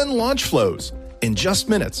than LaunchFlows. In just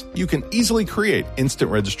minutes, you can easily create instant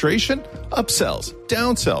registration, upsells,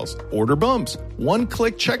 downsells, order bumps,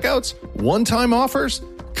 one-click checkouts, one-time offers,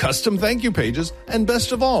 custom thank you pages, and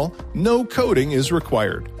best of all, no coding is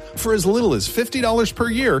required. For as little as $50 per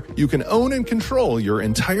year, you can own and control your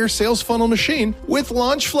entire sales funnel machine with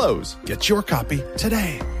LaunchFlows. Get your copy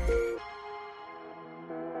today.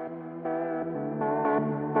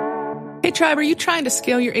 Hey, Tribe, are you trying to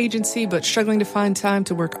scale your agency but struggling to find time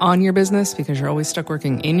to work on your business because you're always stuck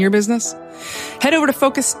working in your business? Head over to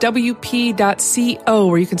focuswp.co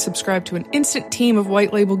where you can subscribe to an instant team of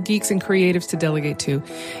white label geeks and creatives to delegate to.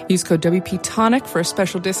 Use code WPTonic for a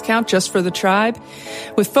special discount just for the Tribe.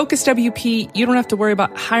 With Focus WP, you don't have to worry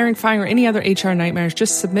about hiring, firing, or any other HR nightmares.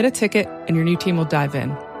 Just submit a ticket and your new team will dive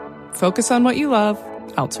in. Focus on what you love,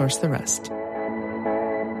 outsource the rest.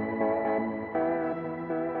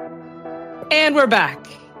 And we're back.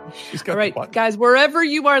 All right, guys, wherever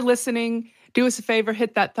you are listening, do us a favor,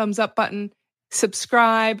 hit that thumbs up button,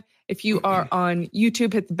 subscribe. If you are on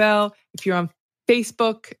YouTube, hit the bell. If you're on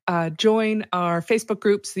Facebook, join our Facebook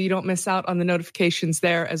group so you don't miss out on the notifications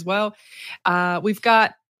there as well. We've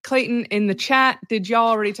got Clayton in the chat. Did y'all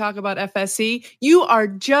already talk about FSC? You are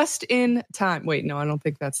just in time. Wait, no, I don't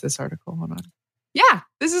think that's this article. Hold on. Yeah,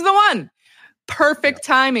 this is the one. Perfect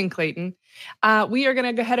timing, Clayton. We are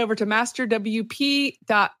going to head over to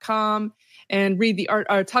masterwp.com and read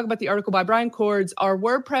talk about the article by Brian Cords. Are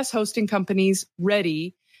WordPress hosting companies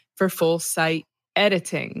ready for full site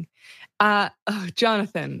editing.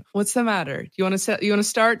 Jonathan, what's the matter? You want to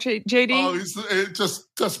start, JD? Oh,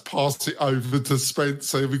 just pass it over to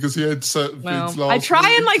Spencer because he had certain things last I try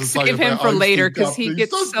and week save him for later because he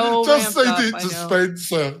gets so just ramped up. send it to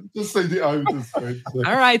Spencer. Just send it over to Spencer.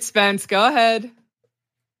 All right, Spence, go ahead.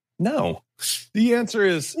 No. The answer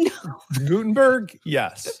is Gutenberg,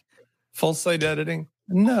 yes. Full site editing,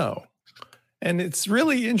 no. And it's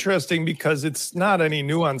really interesting because it's not any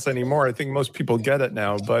nuance anymore. I think most people get it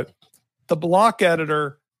now, but the block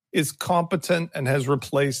editor is competent and has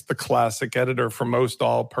replaced the classic editor for most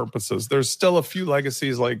all purposes. There's still a few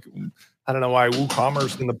legacies like, I don't know why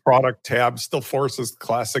WooCommerce in the product tab still forces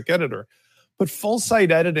classic editor. But full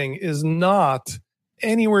site editing is not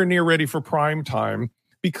anywhere near ready for prime time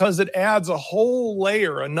because it adds a whole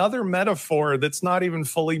layer, another metaphor that's not even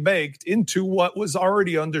fully baked into what was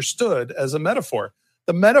already understood as a metaphor.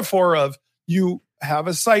 The metaphor of you have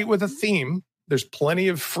a site with a theme. There's plenty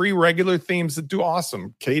of free regular themes that do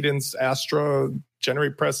awesome. Cadence, Astra,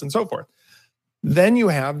 GeneratePress, and so forth. Then you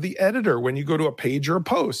have the editor when you go to a page or a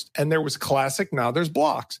post. And there was classic, now there's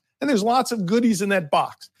blocks. And there's lots of goodies in that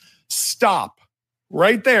box. Stop.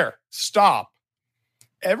 Right there. Stop.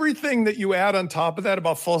 Everything that you add on top of that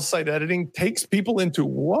about full site editing takes people into,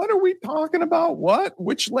 what are we talking about? What?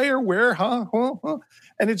 Which layer? Where? Huh?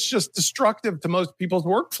 And it's just destructive to most people's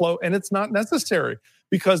workflow, and it's not necessary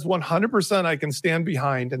because 100% I can stand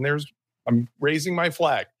behind, and I'm raising my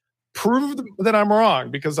flag. Prove that I'm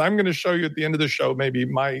wrong because I'm going to show you at the end of the show maybe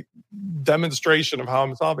my demonstration of how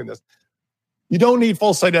I'm solving this. You don't need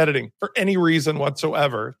full site editing for any reason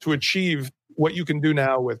whatsoever to achieve what you can do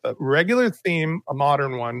now with a regular theme, a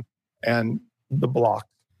modern one, and the block.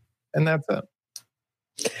 And that's it.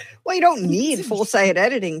 Well, you don't need full site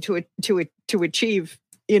editing to achieve,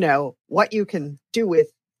 what you can do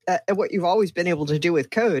with what you've always been able to do with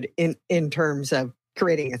code in terms of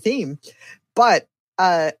creating a theme. But,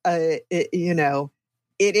 it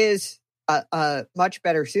is much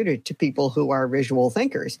better suited to people who are visual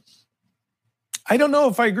thinkers. I don't know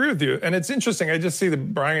if I agree with you. And it's interesting. I just see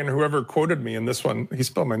that Brian, whoever quoted me in this one, he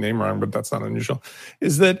spelled my name wrong, but that's not unusual,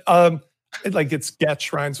 is that it's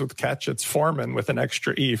sketch rhymes with catch. It's Foreman with an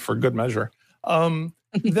extra E for good measure.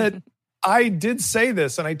 That I did say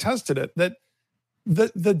this and I tested it, that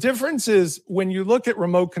the difference is when you look at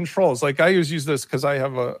remote controls, like I use this because I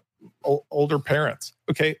have older parents.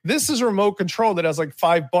 Okay. This is a remote control that has like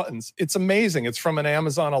 5 buttons. It's amazing. It's from an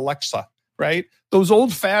Amazon Alexa. Right? Those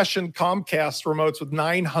old-fashioned Comcast remotes with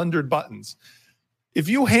 900 buttons. If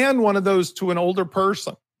you hand one of those to an older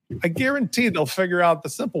person, I guarantee they'll figure out the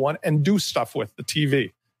simple one and do stuff with the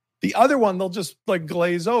TV. The other one, they'll just like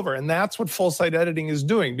glaze over. And that's what full site editing is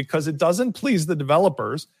doing because it doesn't please the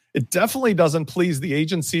developers. It definitely doesn't please the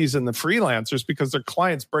agencies and the freelancers because their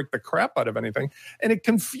clients break the crap out of anything. And it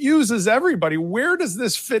confuses everybody. Where does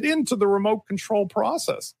this fit into the remote control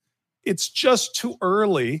process? It's just too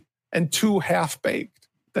early and too half-baked.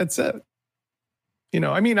 That's it.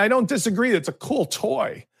 I don't disagree. It's a cool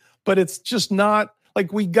toy, but it's just not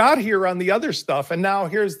like we got here on the other stuff. And now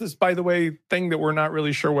here's this, by the way, thing that we're not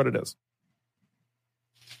really sure what it is.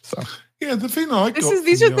 So yeah, the thing I got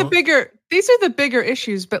these are the bigger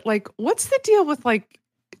issues, but like, what's the deal with like,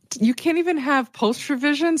 you can't even have post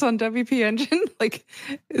revisions on WP Engine? Like,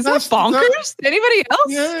 is that bonkers? Anybody else?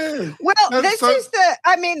 Yeah. Well,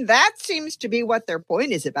 that seems to be what their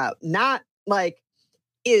point is about. Not like,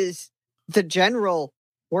 is the general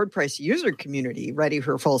WordPress user community ready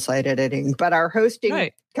for full site editing, but are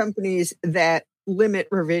hosting companies that limit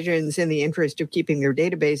revisions in the interest of keeping their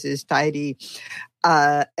databases tidy,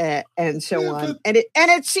 and so on. And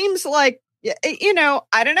it seems like,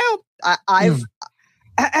 I don't know. I've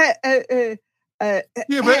but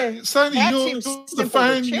Sally, you're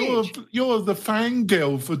the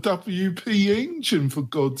fangirl for WP Engine, for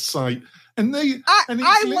God's sake. And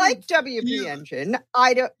I like WP Engine.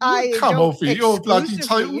 Come off it. You're a bloody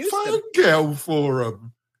total fangirl for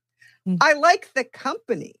them. I like the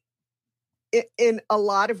company in a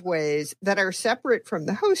lot of ways that are separate from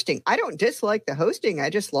the hosting. I don't dislike the hosting.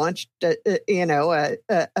 I just launched a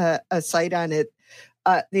site on it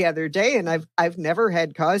the other day, and I've never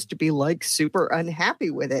had cause to be like super unhappy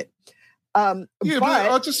with it. But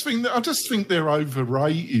I just think they're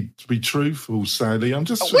overrated, to be truthful, Sally.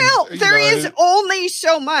 There is only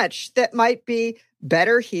so much that might be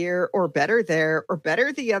better here or better there or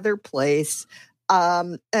better the other place,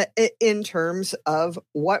 in terms of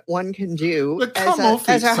what one can do as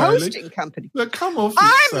a hosting company.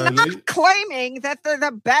 I'm not claiming that they're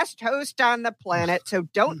the best host on the planet, so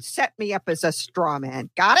don't set me up as a straw man.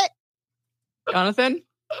 Got it? Jonathan?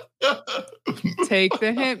 Take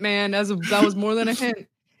the hint, man. That was more than a hint.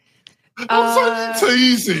 I was only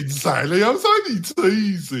teasing, Sally. I was only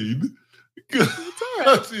teasing. It's all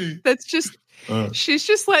right. That's just, she's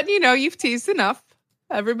just letting you know you've teased enough.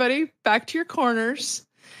 Everybody, back to your corners.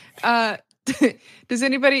 Does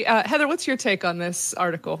anybody, Heather, what's your take on this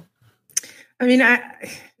article? I mean,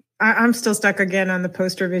 I'm still stuck again on the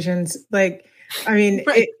post revisions. Like, I mean,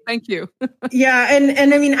 right. Thank you. Yeah,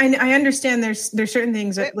 and I mean, I understand there's certain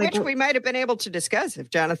things that, which we might have been able to discuss if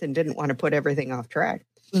Jonathan didn't want to put everything off track.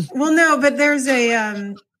 Well, no, but there's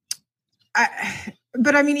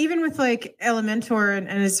but I mean, even with like Elementor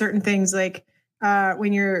and certain things, like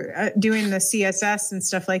when you're doing the CSS and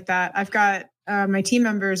stuff like that, I've got my team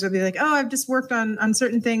members will be like, oh, I've just worked on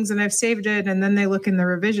certain things and I've saved it. And then they look in the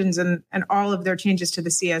revisions and all of their changes to the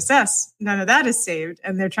CSS, none of that is saved.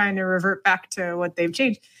 And they're trying to revert back to what they've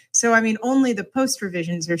changed. So, I mean, only the post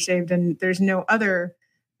revisions are saved and there's no other.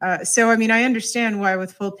 So, I mean, I understand why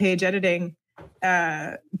with full page editing,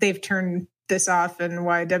 they've turned this off and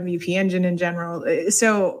why WP Engine in general.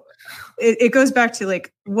 So it goes back to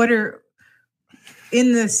like, what are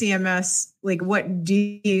in the CMS, like what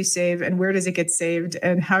do you save and where does it get saved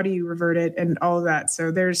and how do you revert it and all of that.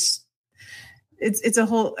 So it's a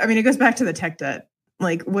whole, I mean, it goes back to the tech debt.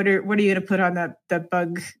 Like what are you going to put on that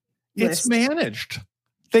bug list? It's managed.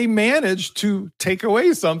 They managed to take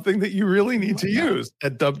away something that you really need to use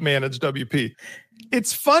at Manage WP.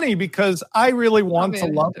 It's funny because I really want to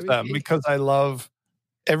love them because I love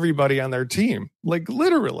everybody on their team, like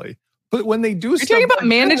literally. But when they do, you're talking about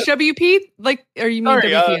Manage WP, like, or you mean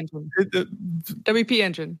WP Engine? WP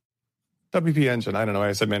Engine. WP Engine. I don't know why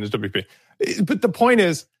I said Manage WP. But the point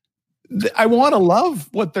is, I want to love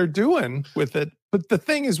what they're doing with it. But the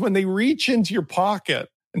thing is, when they reach into your pocket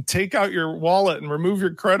and take out your wallet and remove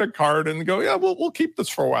your credit card and go, yeah, we'll keep this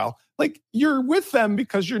for a while. Like you're with them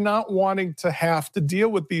because you're not wanting to have to deal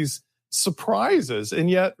with these surprises. And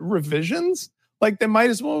yet revisions, like they might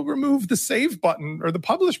as well remove the save button or the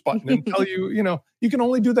publish button and tell you, you can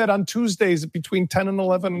only do that on Tuesdays between 10 and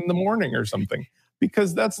 11 in the morning or something.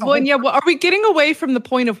 Because that's the are we getting away from the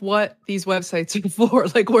point of what these websites are for?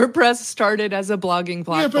 Like WordPress started as a blogging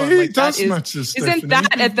platform. Yeah, but it does matter. Isn't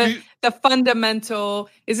that at the fundamental?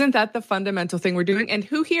 Isn't that the fundamental thing we're doing? And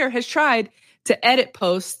who here has tried to edit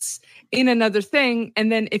posts in another thing?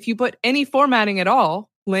 And then if you put any formatting at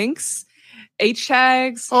all, links, H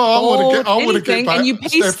tags, anything, and you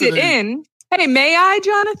paste it in. Hey, may I,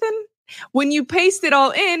 Jonathan? When you paste it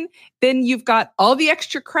all in, then you've got all the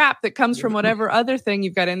extra crap that comes from whatever other thing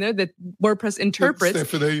you've got in there that WordPress interprets.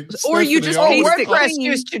 Or you just paste it WordPress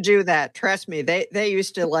used to do that. Trust me. They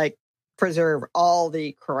used to like preserve all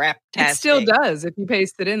the crap testing. It still does if you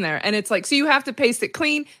paste it in there. And it's like, so you have to paste it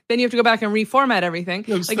clean, then you have to go back and reformat everything.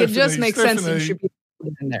 No, like it just makes sense that you should be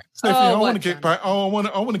in there. Stephanie, I want to get back. I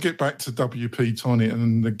want to get back to WP Tonic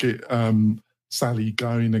and get Sally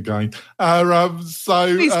going again. But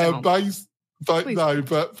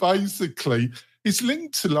basically, it's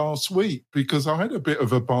linked to last week because I had a bit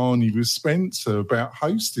of a Barney with Spencer about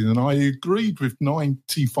hosting, and I agreed with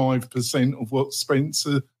 95% of what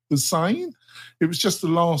Spencer was saying. It was just the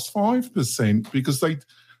last 5% because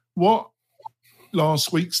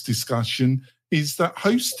last week's discussion is that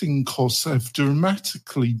hosting costs have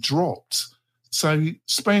dramatically dropped. So,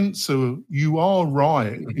 Spencer, you are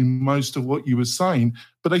right in most of what you were saying,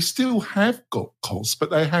 but they still have got costs, but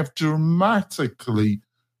they have dramatically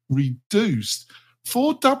reduced.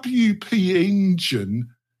 For WP Engine,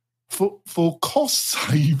 for cost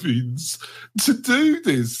savings, to do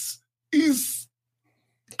this is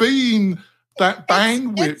being that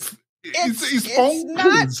bandwidth is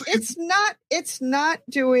bonkers. It's not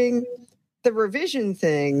doing the revision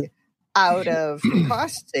thing out of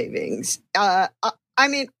cost savings. I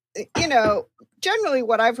mean, generally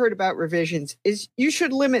what I've heard about revisions is you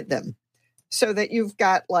should limit them so that you've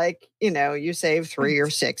got you save 3 or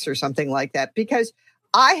 6 or something like that. Because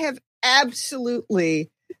I have absolutely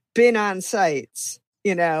been on sites,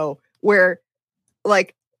 where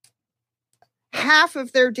like half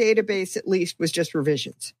of their database at least was just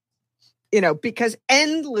revisions, because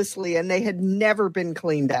endlessly, and they had never been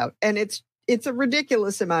cleaned out. And it's a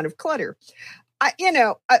ridiculous amount of clutter.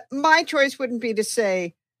 My choice wouldn't be to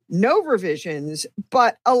say no revisions,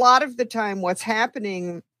 but a lot of the time what's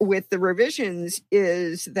happening with the revisions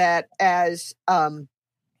is that as Heather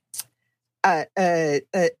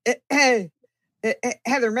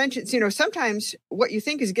mentions, sometimes what you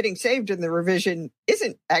think is getting saved in the revision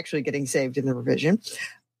isn't actually getting saved in the revision.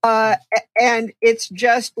 And it's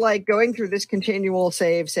just like going through this continual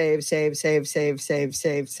save process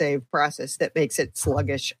that makes it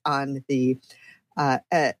sluggish on the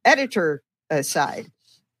editor side.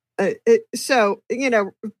 So,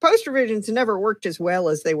 post revisions never worked as well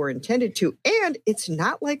as they were intended to. And it's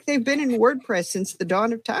not like they've been in WordPress since the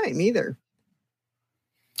dawn of time either.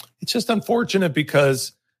 It's just unfortunate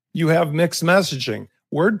because you have mixed messaging.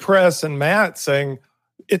 WordPress and Matt saying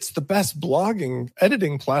it's the best blogging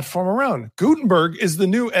editing platform around. Gutenberg is the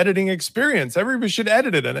new editing experience. Everybody should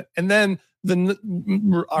edit it in it. And then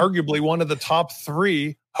arguably one of the top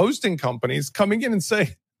 3 hosting companies coming in and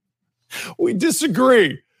say, we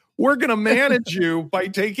disagree. We're going to manage you by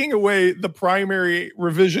taking away the primary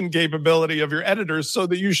revision capability of your editors so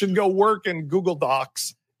that you should go work in Google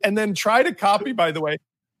Docs and then try to copy, by the way,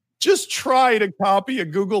 just try to copy a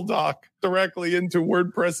Google Doc directly into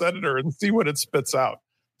WordPress editor and see what it spits out.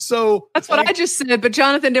 So that's what I just said, but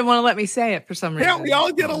Jonathan didn't want to let me say it for some reason. Yeah, we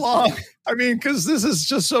all get along. I mean, because this is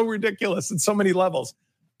just so ridiculous at so many levels.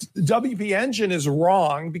 WP Engine is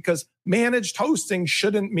wrong because managed hosting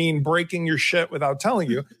shouldn't mean breaking your shit without telling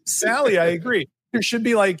you. Sally, I agree. There should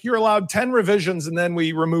be like, you're allowed 10 revisions and then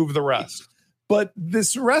we remove the rest. But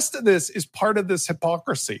this rest of this is part of this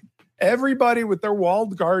hypocrisy. Everybody with their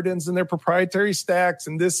walled gardens and their proprietary stacks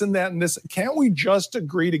and this and that and this. Can't we just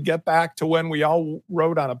agree to get back to when we all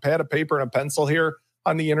wrote on a pad of paper and a pencil here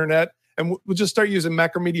on the internet? And we'll just start using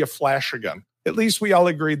Macromedia Flash again. At least we all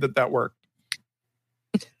agreed that worked.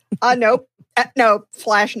 Nope. No,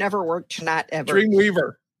 Flash never worked. Not ever.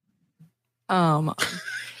 Dreamweaver.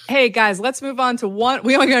 Hey guys, let's move on to one.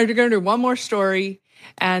 We only going to do one more story.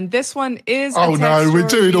 And this one is. Oh no, we're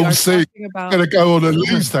doing all six. Going to go on at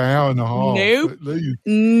least an hour and a half.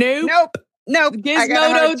 Nope.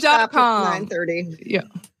 Gizmodo.com. 9:30. Yeah.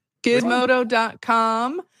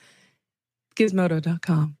 Gizmodo.com.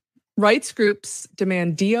 Gizmodo.com. Rights groups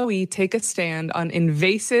demand DOE take a stand on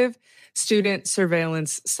invasive student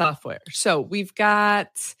surveillance software. So we've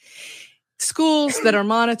got schools that are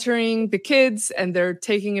monitoring the kids and they're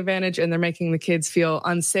taking advantage and they're making the kids feel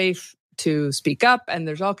unsafe to speak up. And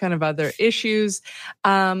there's all kind of other issues.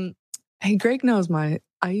 Hey, Greg knows I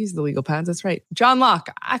use the legal pads. That's right. John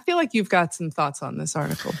Locke, I feel like you've got some thoughts on this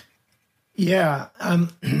article. Yeah.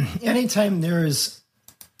 Anytime there's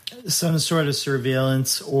some sort of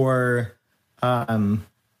surveillance or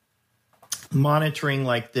monitoring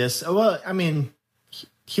like this, well, I mean,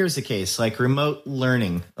 here's the case, like remote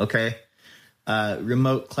learning, okay?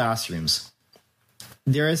 Remote classrooms.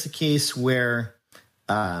 There is a case where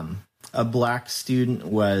a black student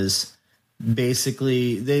was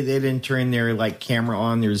basically, they didn't turn their like camera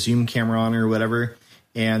on, their Zoom camera on or whatever,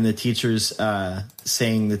 and the teacher's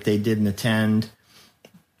saying that they didn't attend.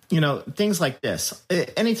 You know, things like this.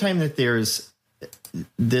 Anytime that there's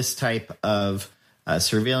this type of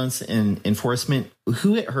surveillance and enforcement,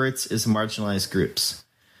 who it hurts is marginalized groups.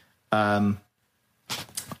 And,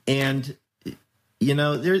 you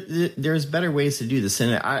know, there's better ways to do this.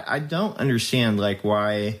 And I don't understand, like,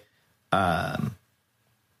 why, like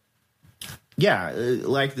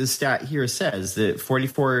the stat here says that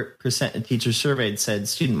 44% of teachers surveyed said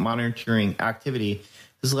student monitoring activity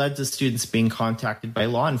has led to students being contacted by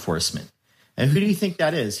law enforcement. And who do you think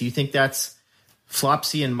that is? Do you think that's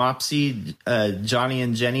Flopsy and Mopsy, Johnny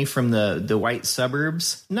and Jenny from the white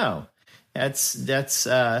suburbs? No, that's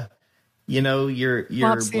you know, your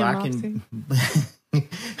Mopsy black and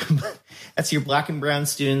that's your black and brown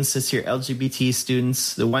students. That's your LGBT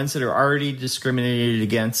students, the ones that are already discriminated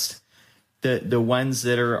against, the ones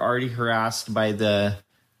that are already harassed by the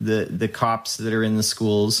cops that are in the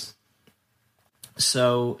schools.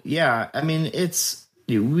 So yeah, I mean,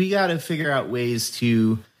 we got to figure out ways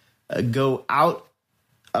to go out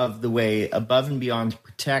of the way, above and beyond, to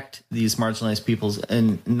protect these marginalized peoples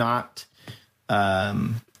and not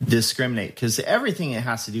discriminate. Because everything that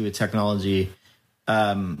has to do with technology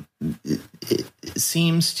it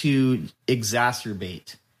seems to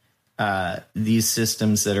exacerbate these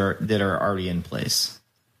systems that are already in place.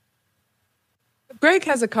 Greg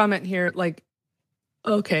has a comment here, like,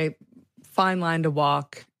 okay, fine line to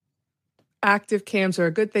walk. Active cams are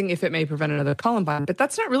a good thing if it may prevent another Columbine, but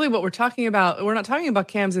that's not really what we're talking about. We're not talking about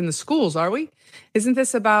cams in the schools, are we? Isn't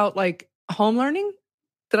this about like home learning?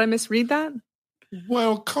 Did I misread that?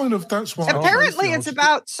 Well, kind of. That's why. Apparently, it's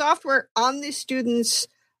about software on the students'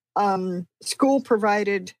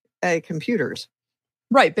 school-provided computers.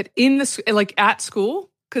 Right, but in the like at school,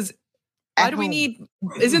 because why do we need?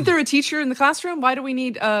 Isn't there a teacher in the classroom? Why do we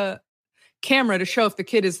need a camera to show if the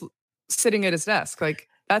kid is sitting at his desk? Like,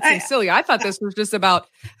 That seems silly. I thought this was just about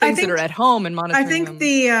things that are at home and monitoring. I think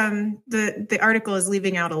the article is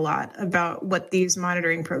leaving out a lot about what these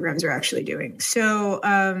monitoring programs are actually doing. So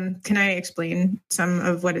can I explain some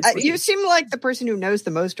of what it's? You seem like the person who knows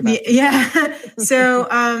the most about it. Yeah. So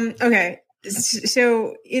okay.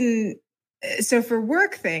 So for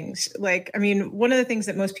work things, like, I mean, one of the things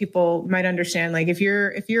that most people might understand, like if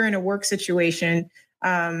you're in a work situation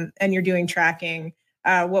and you're doing tracking,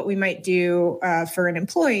 what we might do for an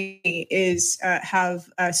employee is have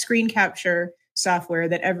a screen capture software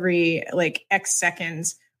that every like X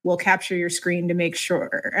seconds will capture your screen to make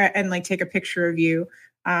sure and like take a picture of you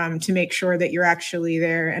to make sure that you're actually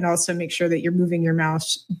there, and also make sure that you're moving your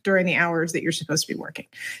mouse during the hours that you're supposed to be working.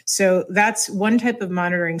 So that's one type of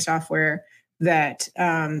monitoring software that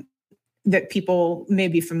that people may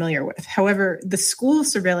be familiar with. However, the school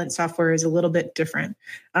surveillance software is a little bit different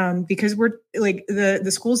because we're like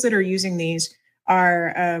the schools that are using these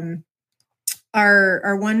are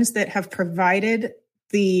ones that have provided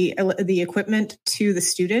the equipment to the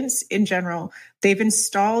students in general. They've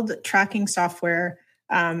installed tracking software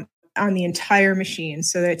on the entire machine,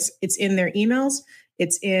 so that it's in their emails,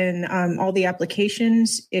 it's in all the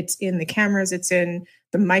applications, it's in the cameras, it's in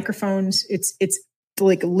the microphones, it's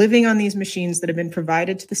like living on these machines that have been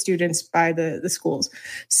provided to the students by the schools.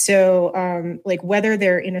 So like whether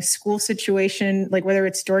they're in a school situation, like whether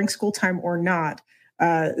it's during school time or not,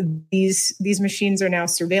 these machines are now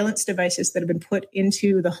surveillance devices that have been put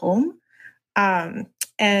into the home. And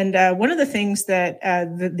one of the things that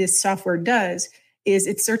this software does is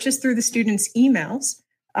it searches through the students' emails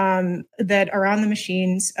that are on the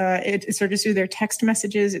machines. It searches through their text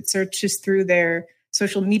messages. It searches through their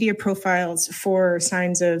social media profiles for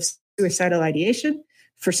signs of suicidal ideation,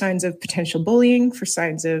 for signs of potential bullying, for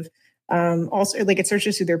signs of also like it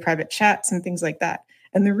searches through their private chats and things like that.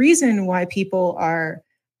 And the reason why people are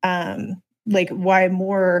why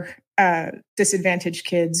more disadvantaged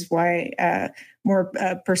kids, why more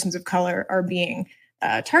persons of color are being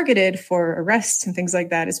targeted for arrests and things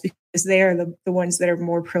like that is because they are the ones that are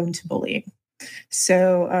more prone to bullying.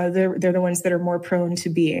 So they're the ones that are more prone to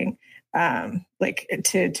being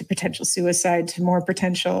to potential suicide, to more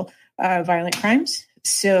potential violent crimes.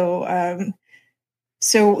 So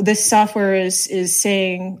this software is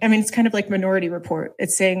saying, I mean, it's kind of like Minority Report.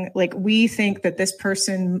 It's saying like, we think that this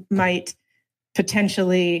person might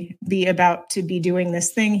potentially be about to be doing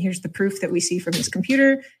this thing. Here's the proof that we see from his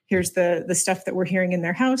computer. Here's the stuff that we're hearing in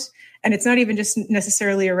their house. And it's not even just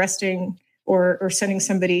necessarily arresting or sending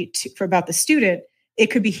somebody for about the student. It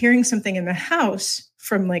could be hearing something in the house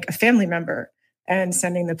from like a family member and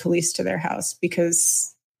sending the police to their house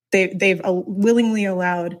because they've willingly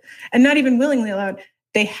allowed, and not even willingly allowed,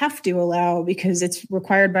 they have to allow because it's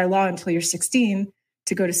required by law until you're 16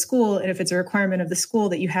 to go to school. And if it's a requirement of the school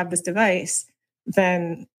that you have this device,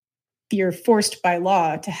 then you're forced by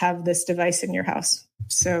law to have this device in your house.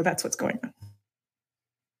 So that's what's going on.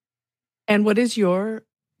 And what is your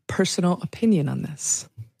personal opinion on this?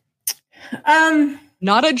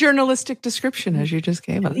 Not a journalistic description as you just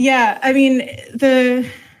gave us. Yeah, I mean,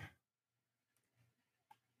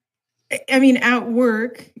 at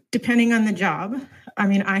work, depending on the job, I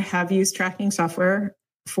mean, I have used tracking software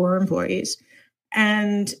for employees,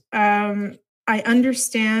 and I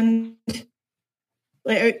understand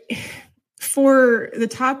for the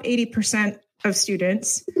top 80% of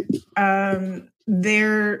students,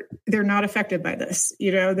 they're not affected by this.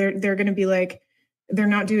 You know, they're going to be like, they're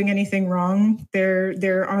not doing anything wrong.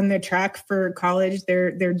 They're on the track for college.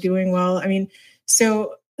 They're doing well. I mean,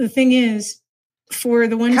 so the thing is, for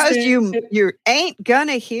the ones because you ain't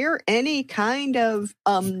gonna hear any kind of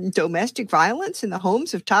domestic violence in the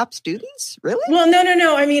homes of top students, really? Well,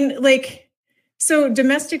 no. I mean, like, so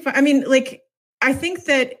domestic. I mean, like, I think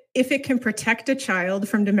that if it can protect a child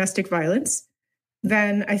from domestic violence,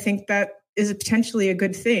 then I think that is potentially a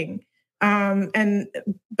good thing.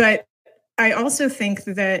 But I also think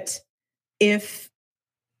that if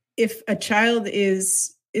a child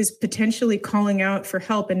is potentially calling out for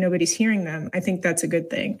help and nobody's hearing them, I think that's a good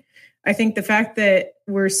thing. I think the fact that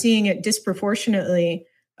we're seeing it disproportionately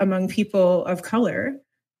among people of color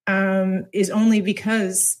is only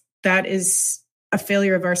because that is a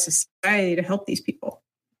failure of our society to help these people.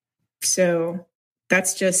 So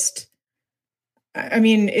that's just, I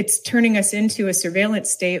mean, it's turning us into a surveillance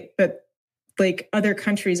state, but like other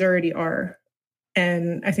countries already are.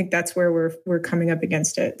 And I think that's where we're coming up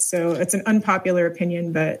against it. So it's an unpopular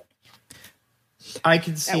opinion, but I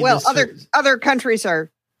can see. Well, other countries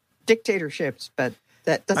are dictatorships, but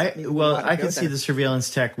that doesn't mean I can see the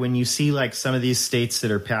surveillance tech when you see like some of these states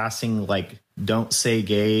that are passing like "Don't Say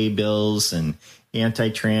Gay" bills and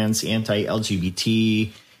anti-trans,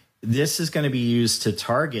 anti-LGBT. This is going to be used to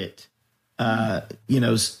target,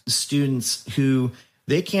 students who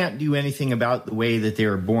they can't do anything about the way that they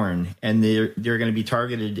were born, and they're going to be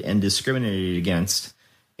targeted and discriminated against,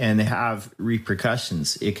 and they have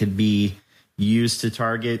repercussions. It could be used to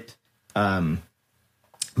target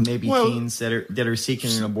teens that are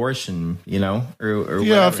seeking an abortion, or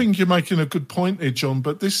whatever. I think you're making a good point there, John,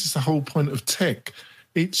 but this is the whole point of tech.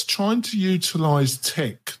 It's trying to utilize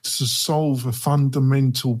tech to solve a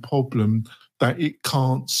fundamental problem that it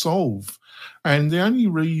can't solve. And the only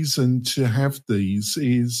reason to have these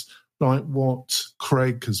is like what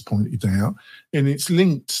Craig has pointed out, and it's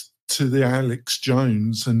linked to the Alex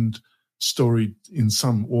Jones and story in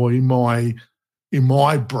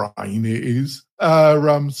my brain it is.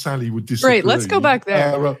 Sally would disagree. Great, let's go back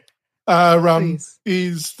there.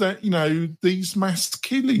 Is that, these mass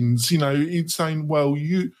killings, it's saying, well,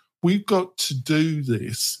 we've got to do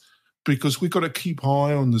this because we've got to keep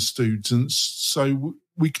eye on the students so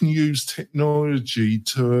we can use technology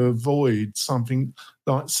to avoid something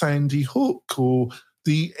like Sandy Hook or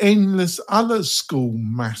the endless other school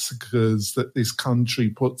massacres that this country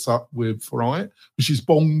puts up with, right? Which is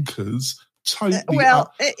bonkers. Totally.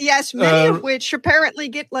 Yes, many of which apparently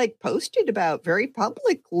get posted about very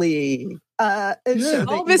publicly.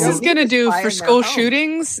 All this is going to do for school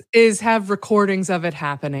shootings is have recordings of it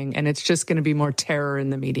happening, and it's just going to be more terror in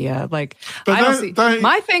the media. The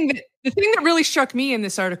thing that really struck me in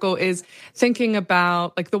this article is thinking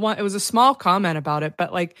about it was a small comment about it,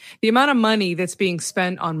 but the amount of money that's being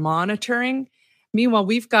spent on monitoring. Meanwhile,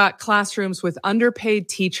 we've got classrooms with underpaid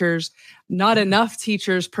teachers, not enough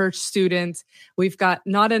teachers per student. We've got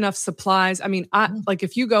not enough supplies. I mean,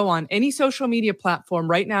 if you go on any social media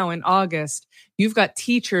platform right now in August, you've got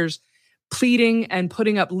teachers pleading and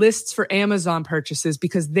putting up lists for Amazon purchases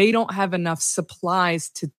because they don't have enough supplies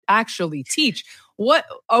to actually teach. What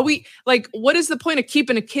are we what is the point of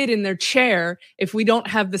keeping a kid in their chair if we don't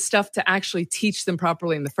have the stuff to actually teach them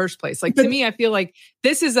properly in the first place? To me, I feel like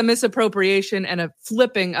this is a misappropriation and a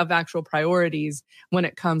flipping of actual priorities when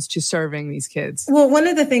it comes to serving these kids. Well, one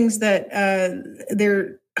of the things that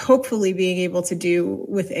they're hopefully being able to do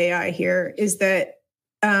with AI here is that,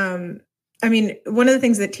 one of the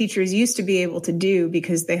things that teachers used to be able to do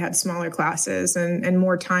because they had smaller classes and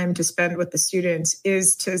more time to spend with the students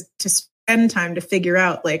is to spend time to figure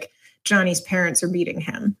out Johnny's parents are beating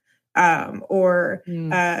him, or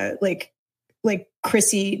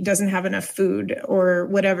Chrissy doesn't have enough food or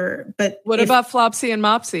whatever. But what about Flopsy and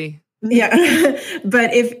Mopsy? Yeah,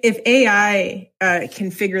 but if AI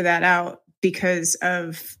can figure that out because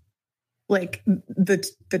of the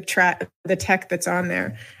tech that's on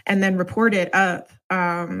there, and then report it up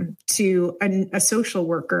to a social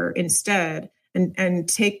worker instead, and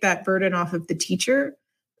take that burden off of the teacher,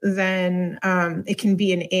 then it can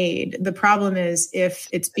be an aid. The problem is if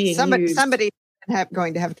it's being used, somebody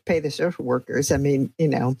going to have to pay the social workers. Yeah.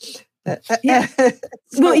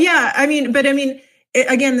 Well, yeah.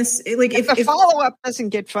 Again, this if the follow up doesn't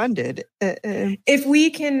get funded, if we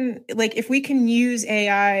can use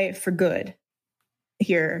AI for good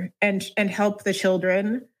here and help the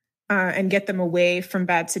children and get them away from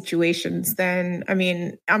bad situations, then I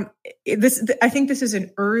think this is an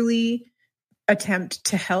early attempt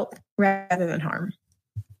to help rather than harm.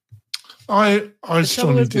 I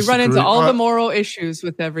strongly disagree. We run into all the moral issues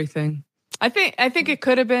with everything. I think it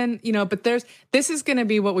could have been, but this is going to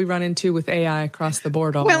be what we run into with AI across the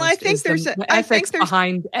board. Almost, well, I think there's ethics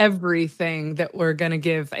behind everything that we're going to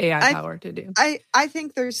give AI power to do. I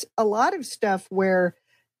think there's a lot of stuff where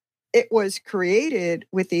it was created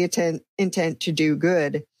with the intent to do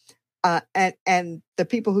good, and the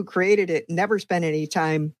people who created it never spent any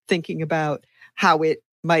time thinking about how it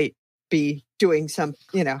might be doing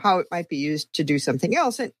how it might be used to do something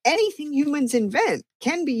else. And anything humans invent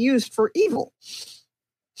can be used for evil.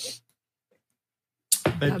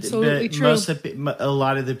 Absolutely true. A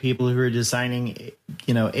lot of the people who are designing,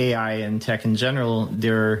 AI and tech in general,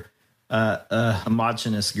 they're a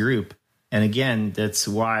homogenous group. And again, that's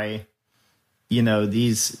why,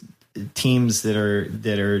 these teams that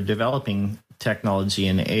are developing technology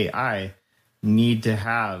and AI need to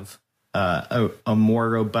have a more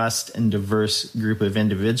robust and diverse group of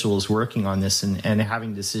individuals working on this and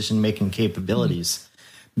having decision-making capabilities.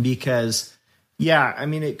 Because,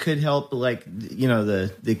 it could help,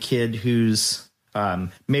 the kid who's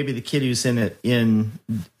maybe the kid who's in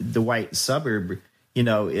the white suburb,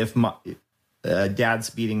 if dad's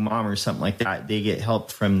beating mom or something like that, they get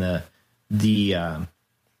help from the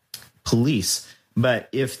police. But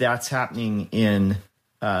if that's happening in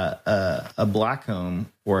a black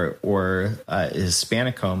home or a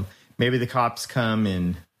Hispanic home, maybe the cops come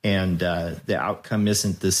and the outcome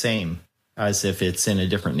isn't the same as if it's in a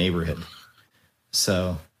different neighborhood.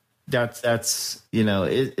 So that's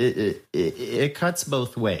it cuts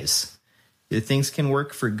both ways. Things can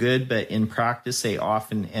work for good, but in practice, they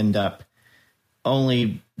often end up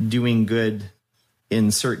only doing good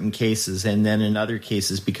in certain cases, and then in other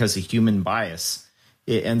cases, because of human bias,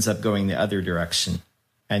 it ends up going the other direction.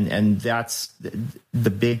 And that's the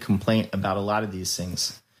big complaint about a lot of these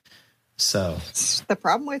things. So the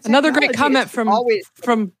problem with another great comment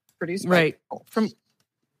from produced right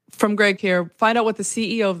from Greg here. Find out what the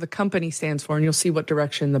CEO of the company stands for, and you'll see what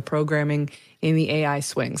direction the programming in the AI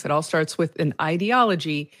swings. It all starts with an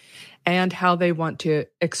ideology and how they want to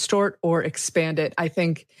extort or expand it. I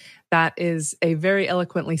think that is a very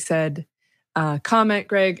eloquently said comment,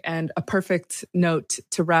 Greg, and a perfect note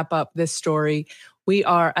to wrap up this story. We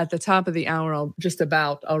are at the top of the hour just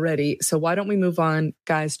about already. So why don't we move on,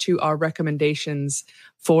 guys, to our recommendations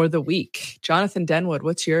for the week. Jonathan Denwood,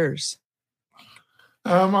 what's yours?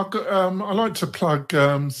 I like to plug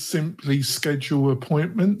Simply Schedule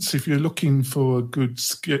Appointments. If you're looking for a good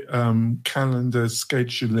calendar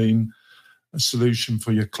scheduling solution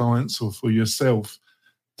for your clients or for yourself,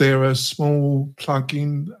 they're a small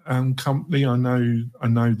plug-in company. I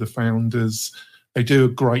know the founders. They do a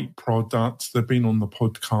great product. They've been on the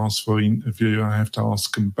podcast for an interview. I have to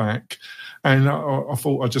ask them back. And I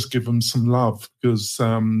thought I'd just give them some love because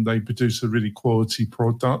they produce a really quality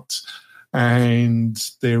product and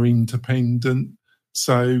they're independent.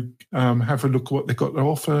 So have a look at what they've got to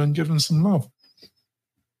offer and give them some love.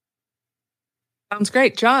 Sounds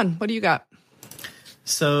great. John, what do you got?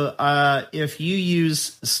 So if you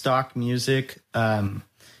use stock music,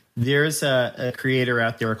 there's a creator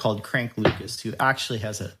out there called Crank Lucas who actually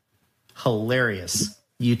has a hilarious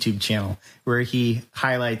YouTube channel where he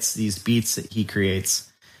highlights these beats that he creates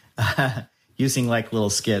using like little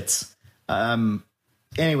skits.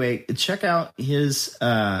 Anyway, check out his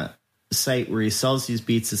site where he sells these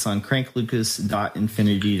beats. It's on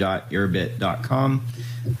cranklucas.infinity.airbit.com.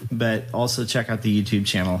 But also check out the YouTube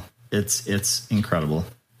channel. It's incredible.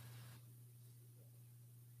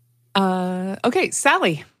 Okay,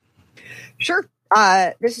 Sally. Sure.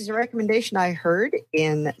 This is a recommendation I heard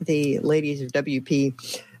in the Ladies of WP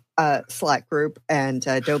Slack group, and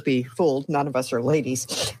don't be fooled. None of us are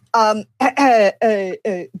ladies. But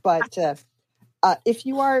if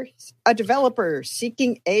you are a developer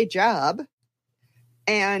seeking a job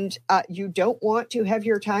and you don't want to have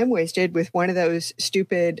your time wasted with one of those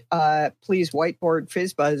stupid, please whiteboard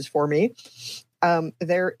FizzBuzz for me,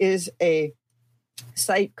 there is a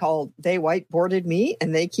site called They Whiteboarded Me,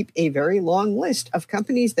 and they keep a very long list of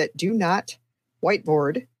companies that do not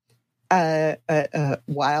whiteboard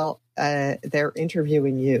while they're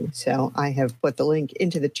interviewing you. So I have put the link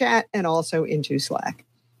into the chat and also into Slack.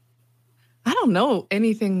 I don't know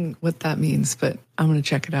anything what that means, but I'm going to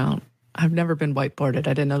check it out. I've never been whiteboarded.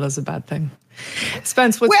 I didn't know that was a bad thing.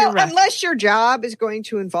 Spence, what's your rec? Unless your job is going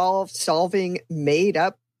to involve solving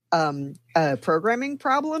made-up programming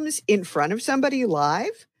problems in front of somebody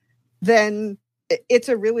live, then it's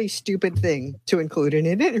a really stupid thing to include in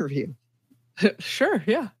an interview. Sure,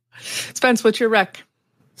 yeah. Spence, what's your rec?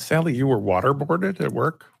 Sally, you were waterboarded at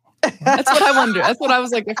work? That's what I wondered. That's what I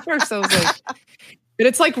was like at first. I was like, but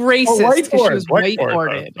it's like racist because she was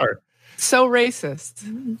whiteboarded. So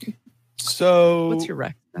racist. So what's your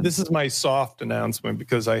rec? This is my soft announcement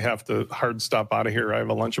because I have to hard stop out of here. I have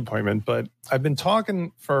a lunch appointment, but I've been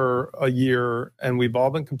talking for a year and we've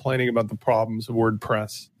all been complaining about the problems of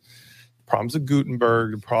WordPress, problems of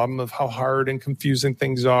Gutenberg, the problem of how hard and confusing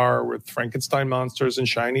things are with Frankenstein monsters and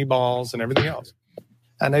shiny balls and everything else.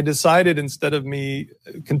 And I decided instead of me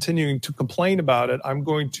continuing to complain about it, I'm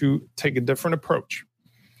going to take a different approach.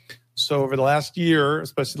 So over the last year,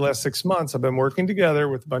 especially the last 6 months, I've been working together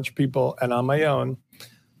with a bunch of people and on my own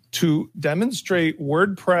to demonstrate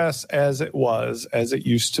WordPress as it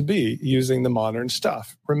used to be, using the modern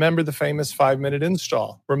stuff. Remember the famous 5-minute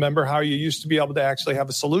install. Remember how you used to be able to actually have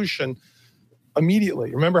a solution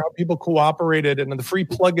immediately. Remember how people cooperated and the free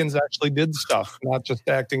plugins actually did stuff, not just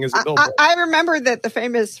acting as a billboard. I remember that the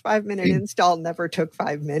famous 5-minute install never took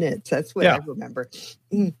 5 minutes. That's what I remember.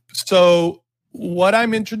 So what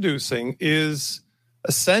I'm introducing is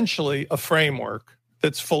essentially a framework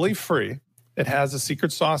that's fully free. It has a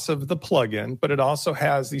secret sauce of the plugin, but it also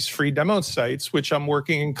has these free demo sites, which I'm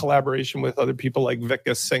working in collaboration with other people like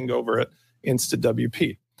Vika Singh over at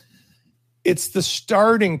InstaWP. It's the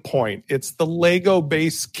starting point. It's the Lego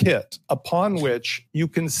base kit upon which you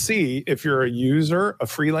can see if you're a user, a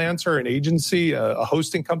freelancer, an agency, a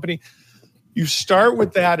hosting company. You start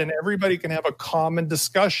with that and everybody can have a common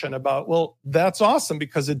discussion about, well, that's awesome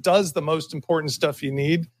because it does the most important stuff you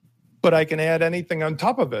need, but I can add anything on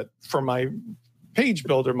top of it for my page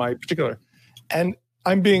builder, my particular. And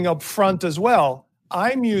I'm being upfront as well.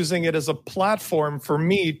 I'm using it as a platform for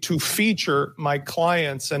me to feature my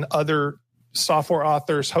clients and other software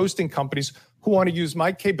authors, hosting companies who want to use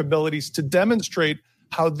my capabilities to demonstrate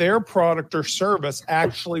how their product or service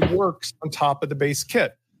actually works on top of the base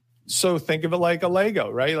kit. So think of it like a Lego,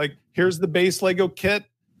 right? Like here's the base Lego kit.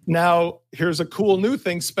 Now here's a cool new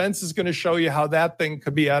thing. Spence is going to show you how that thing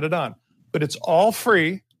could be added on, but it's all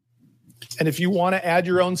free. And if you want to add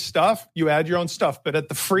your own stuff, you add your own stuff. But at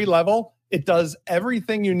the free level, it does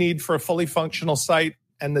everything you need for a fully functional site.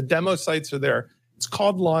 And the demo sites are there. It's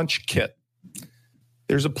called Launch Kit.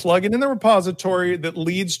 There's a plugin in the repository that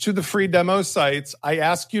leads to the free demo sites. I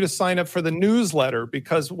ask you to sign up for the newsletter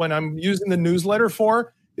because when I'm using the newsletter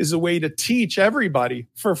is a way to teach everybody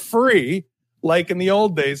for free, like in the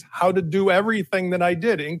old days, how to do everything that I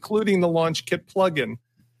did, including the Launch Kit plugin.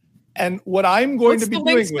 And what I'm going to be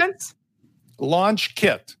doing with Launch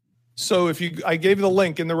Kit. So I gave you the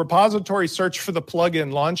link in the repository, search for the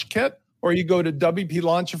plugin Launch Kit, or you go to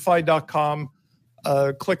wplaunchify.com,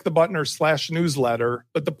 click the button or /newsletter.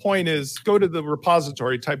 But the point is, go to the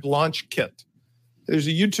repository, type Launch Kit. There's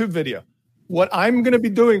a YouTube video. What I'm going to be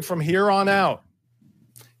doing from here on out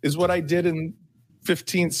is what I did in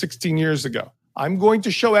 15, 16 years ago. I'm going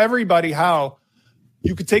to show everybody how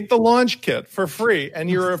you could take the Launch Kit for free, and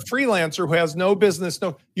you're a freelancer who has no business.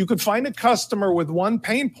 You could find a customer with one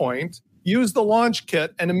pain point, use the Launch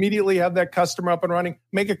Kit, and immediately have that customer up and running.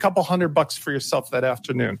 Make a couple $100 for yourself that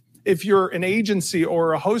afternoon. If you're an agency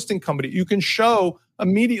or a hosting company, you can show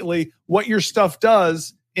immediately what your stuff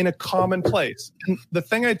does in a common place. And the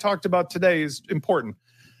thing I talked about today is important.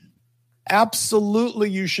 Absolutely,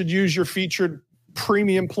 you should use your featured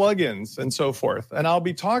premium plugins and so forth. And I'll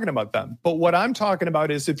be talking about them. But what I'm talking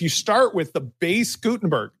about is if you start with the base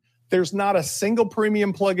Gutenberg, there's not a single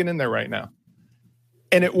premium plugin in there right now.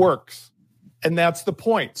 And it works. And that's the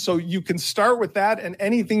point. So you can start with that and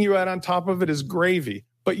anything you add on top of it is gravy.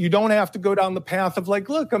 But you don't have to go down the path of like,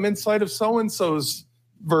 look, I'm inside of so-and-so's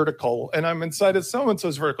vertical and I'm inside of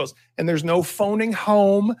so-and-so's verticals. And there's no phoning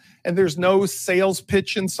home and there's no sales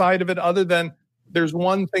pitch inside of it other than there's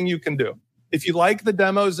one thing you can do. If you like the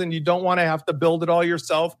demos and you don't want to have to build it all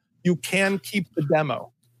yourself, you can keep the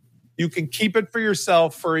demo. You can keep it for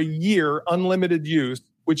yourself for a year, unlimited use,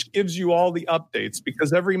 which gives you all the updates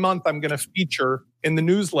because every month I'm going to feature in the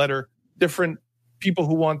newsletter different people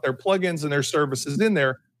who want their plugins and their services in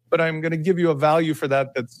there, but I'm going to give you a value for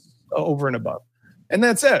that that's over and above. And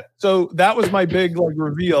that's it. So that was my big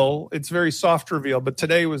reveal. It's very soft reveal, but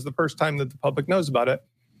today was the first time that the public knows about it.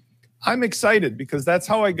 I'm excited because that's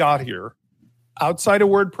how I got here, outside of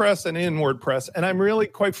WordPress and in WordPress. And I'm really,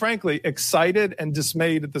 quite frankly, excited and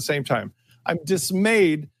dismayed at the same time. I'm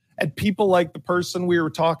dismayed at people like the person we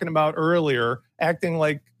were talking about earlier, acting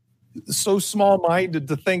like so small-minded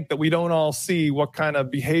to think that we don't all see what kind of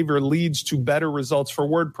behavior leads to better results for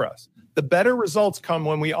WordPress. The better results come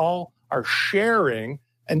when we all are sharing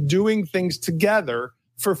and doing things together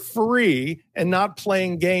for free and not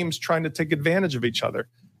playing games trying to take advantage of each other.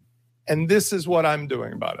 And this is what I'm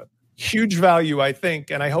doing about it. Huge value, I think,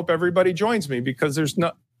 and I hope everybody joins me because there's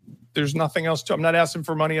nothing else to. I'm not asking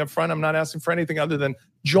for money up front. I'm not asking for anything other than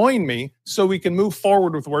join me so we can move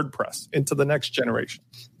forward with WordPress into the next generation.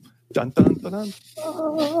 Dun, dun, dun, dun,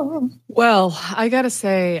 dun. Well, I got to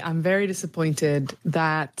say, I'm very disappointed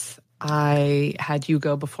that I had you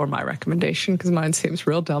go before my recommendation because mine seems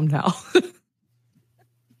real dumb now.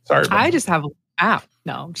 Sorry. I just have an app.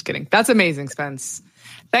 No, I'm just kidding. That's amazing, Spence.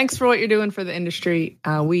 Thanks for what you're doing for the industry.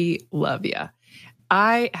 We love you.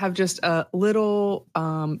 I have just a little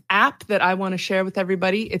app that I want to share with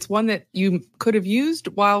everybody. It's one that you could have used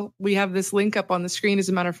while we have this link up on the screen. As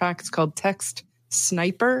a matter of fact, it's called Text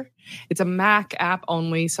Sniper. It's a Mac app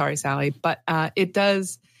only. Sorry, Sally. But it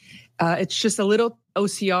does, it's just a little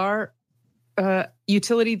OCR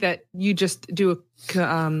utility that you just do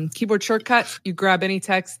a keyboard shortcut. You grab any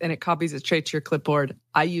text and it copies it straight to your clipboard.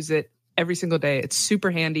 I use it every single day. It's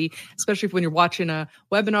super handy, especially when you're watching a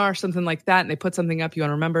webinar or something like that and they put something up you want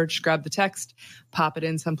to remember, just grab the text, pop it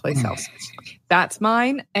in someplace else. That's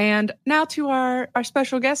mine. And now to our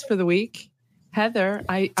special guest for the week, Heather.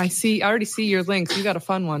 I already see your links. You got a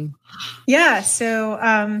fun one. Yeah.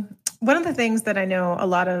 So one of the things that I know a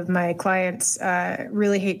lot of my clients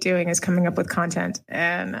really hate doing is coming up with content.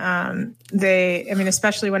 And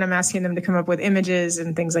especially when I'm asking them to come up with images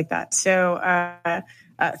and things like that. So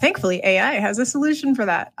thankfully, AI has a solution for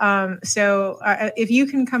that. So if you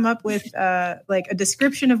can come up with like a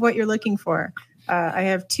description of what you're looking for, I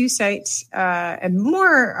have 2 sites and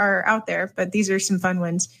more are out there, but these are some fun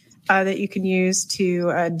ones that you can use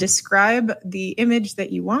to describe the image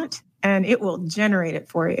that you want, and it will generate it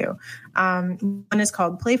for you. One is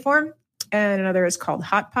called Playform, and another is called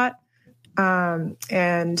Hotpot.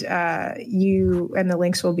 And the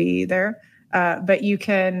links will be there. But you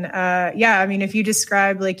can, if you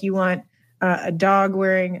describe like you want a dog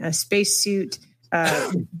wearing a spacesuit,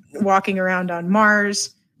 walking around on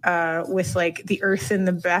Mars with like the Earth in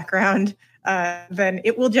the background, then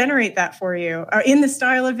it will generate that for you in the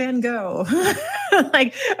style of Van Gogh.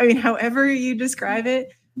 However you describe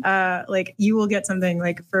it, like you will get something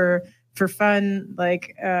like for fun.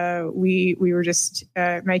 Like we were just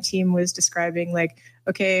my team was describing like,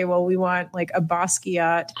 okay, well, we want like a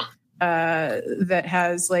Basquiat that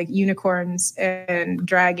has like unicorns and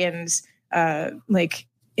dragons, like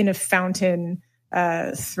in a fountain,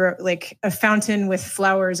 like a fountain with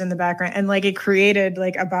flowers in the background. And like it created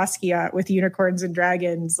like a Basquiat with unicorns and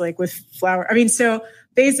dragons, like with flower. I mean, so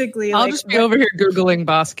basically I'll just be over here Googling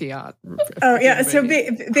Basquiat. Oh yeah. So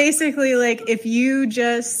basically like if you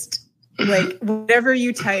just like whatever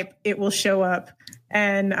you type, it will show up.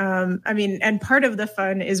 And and part of the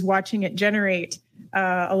fun is watching it generate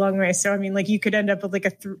along the way. So, I mean, like you could end up with like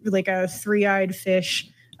a 3-eyed fish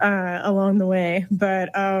along the way, but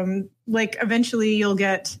like eventually you'll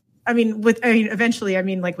get, eventually,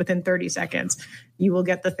 like within 30 seconds, you will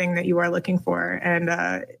get the thing that you are looking for.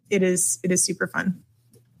 And it is super fun.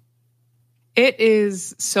 It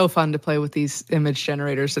is so fun to play with these image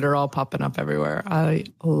generators that are all popping up everywhere. I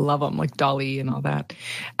love them, like DALL-E and all that.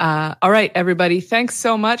 All right, everybody. Thanks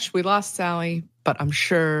so much. We lost Sally, but I'm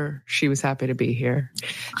sure she was happy to be here.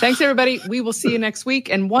 Thanks, everybody. We will see you next week.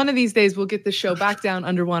 And one of these days, we'll get the show back down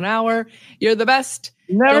under 1 hour. You're the best.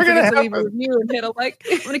 Never going to leave a review and hit a like.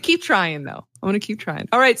 I'm going to keep trying, though. All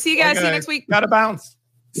right. See you guys. See you next week. Gotta bounce.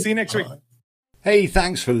 See you next week. Hey,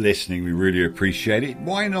 thanks for listening. We really appreciate it.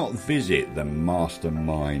 Why not visit the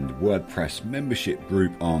Mastermind WordPress membership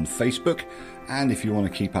group on Facebook? And if you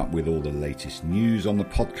want to keep up with all the latest news on the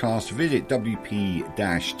podcast, visit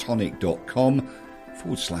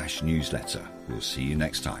wp-tonic.com/newsletter. We'll see you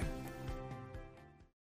next time.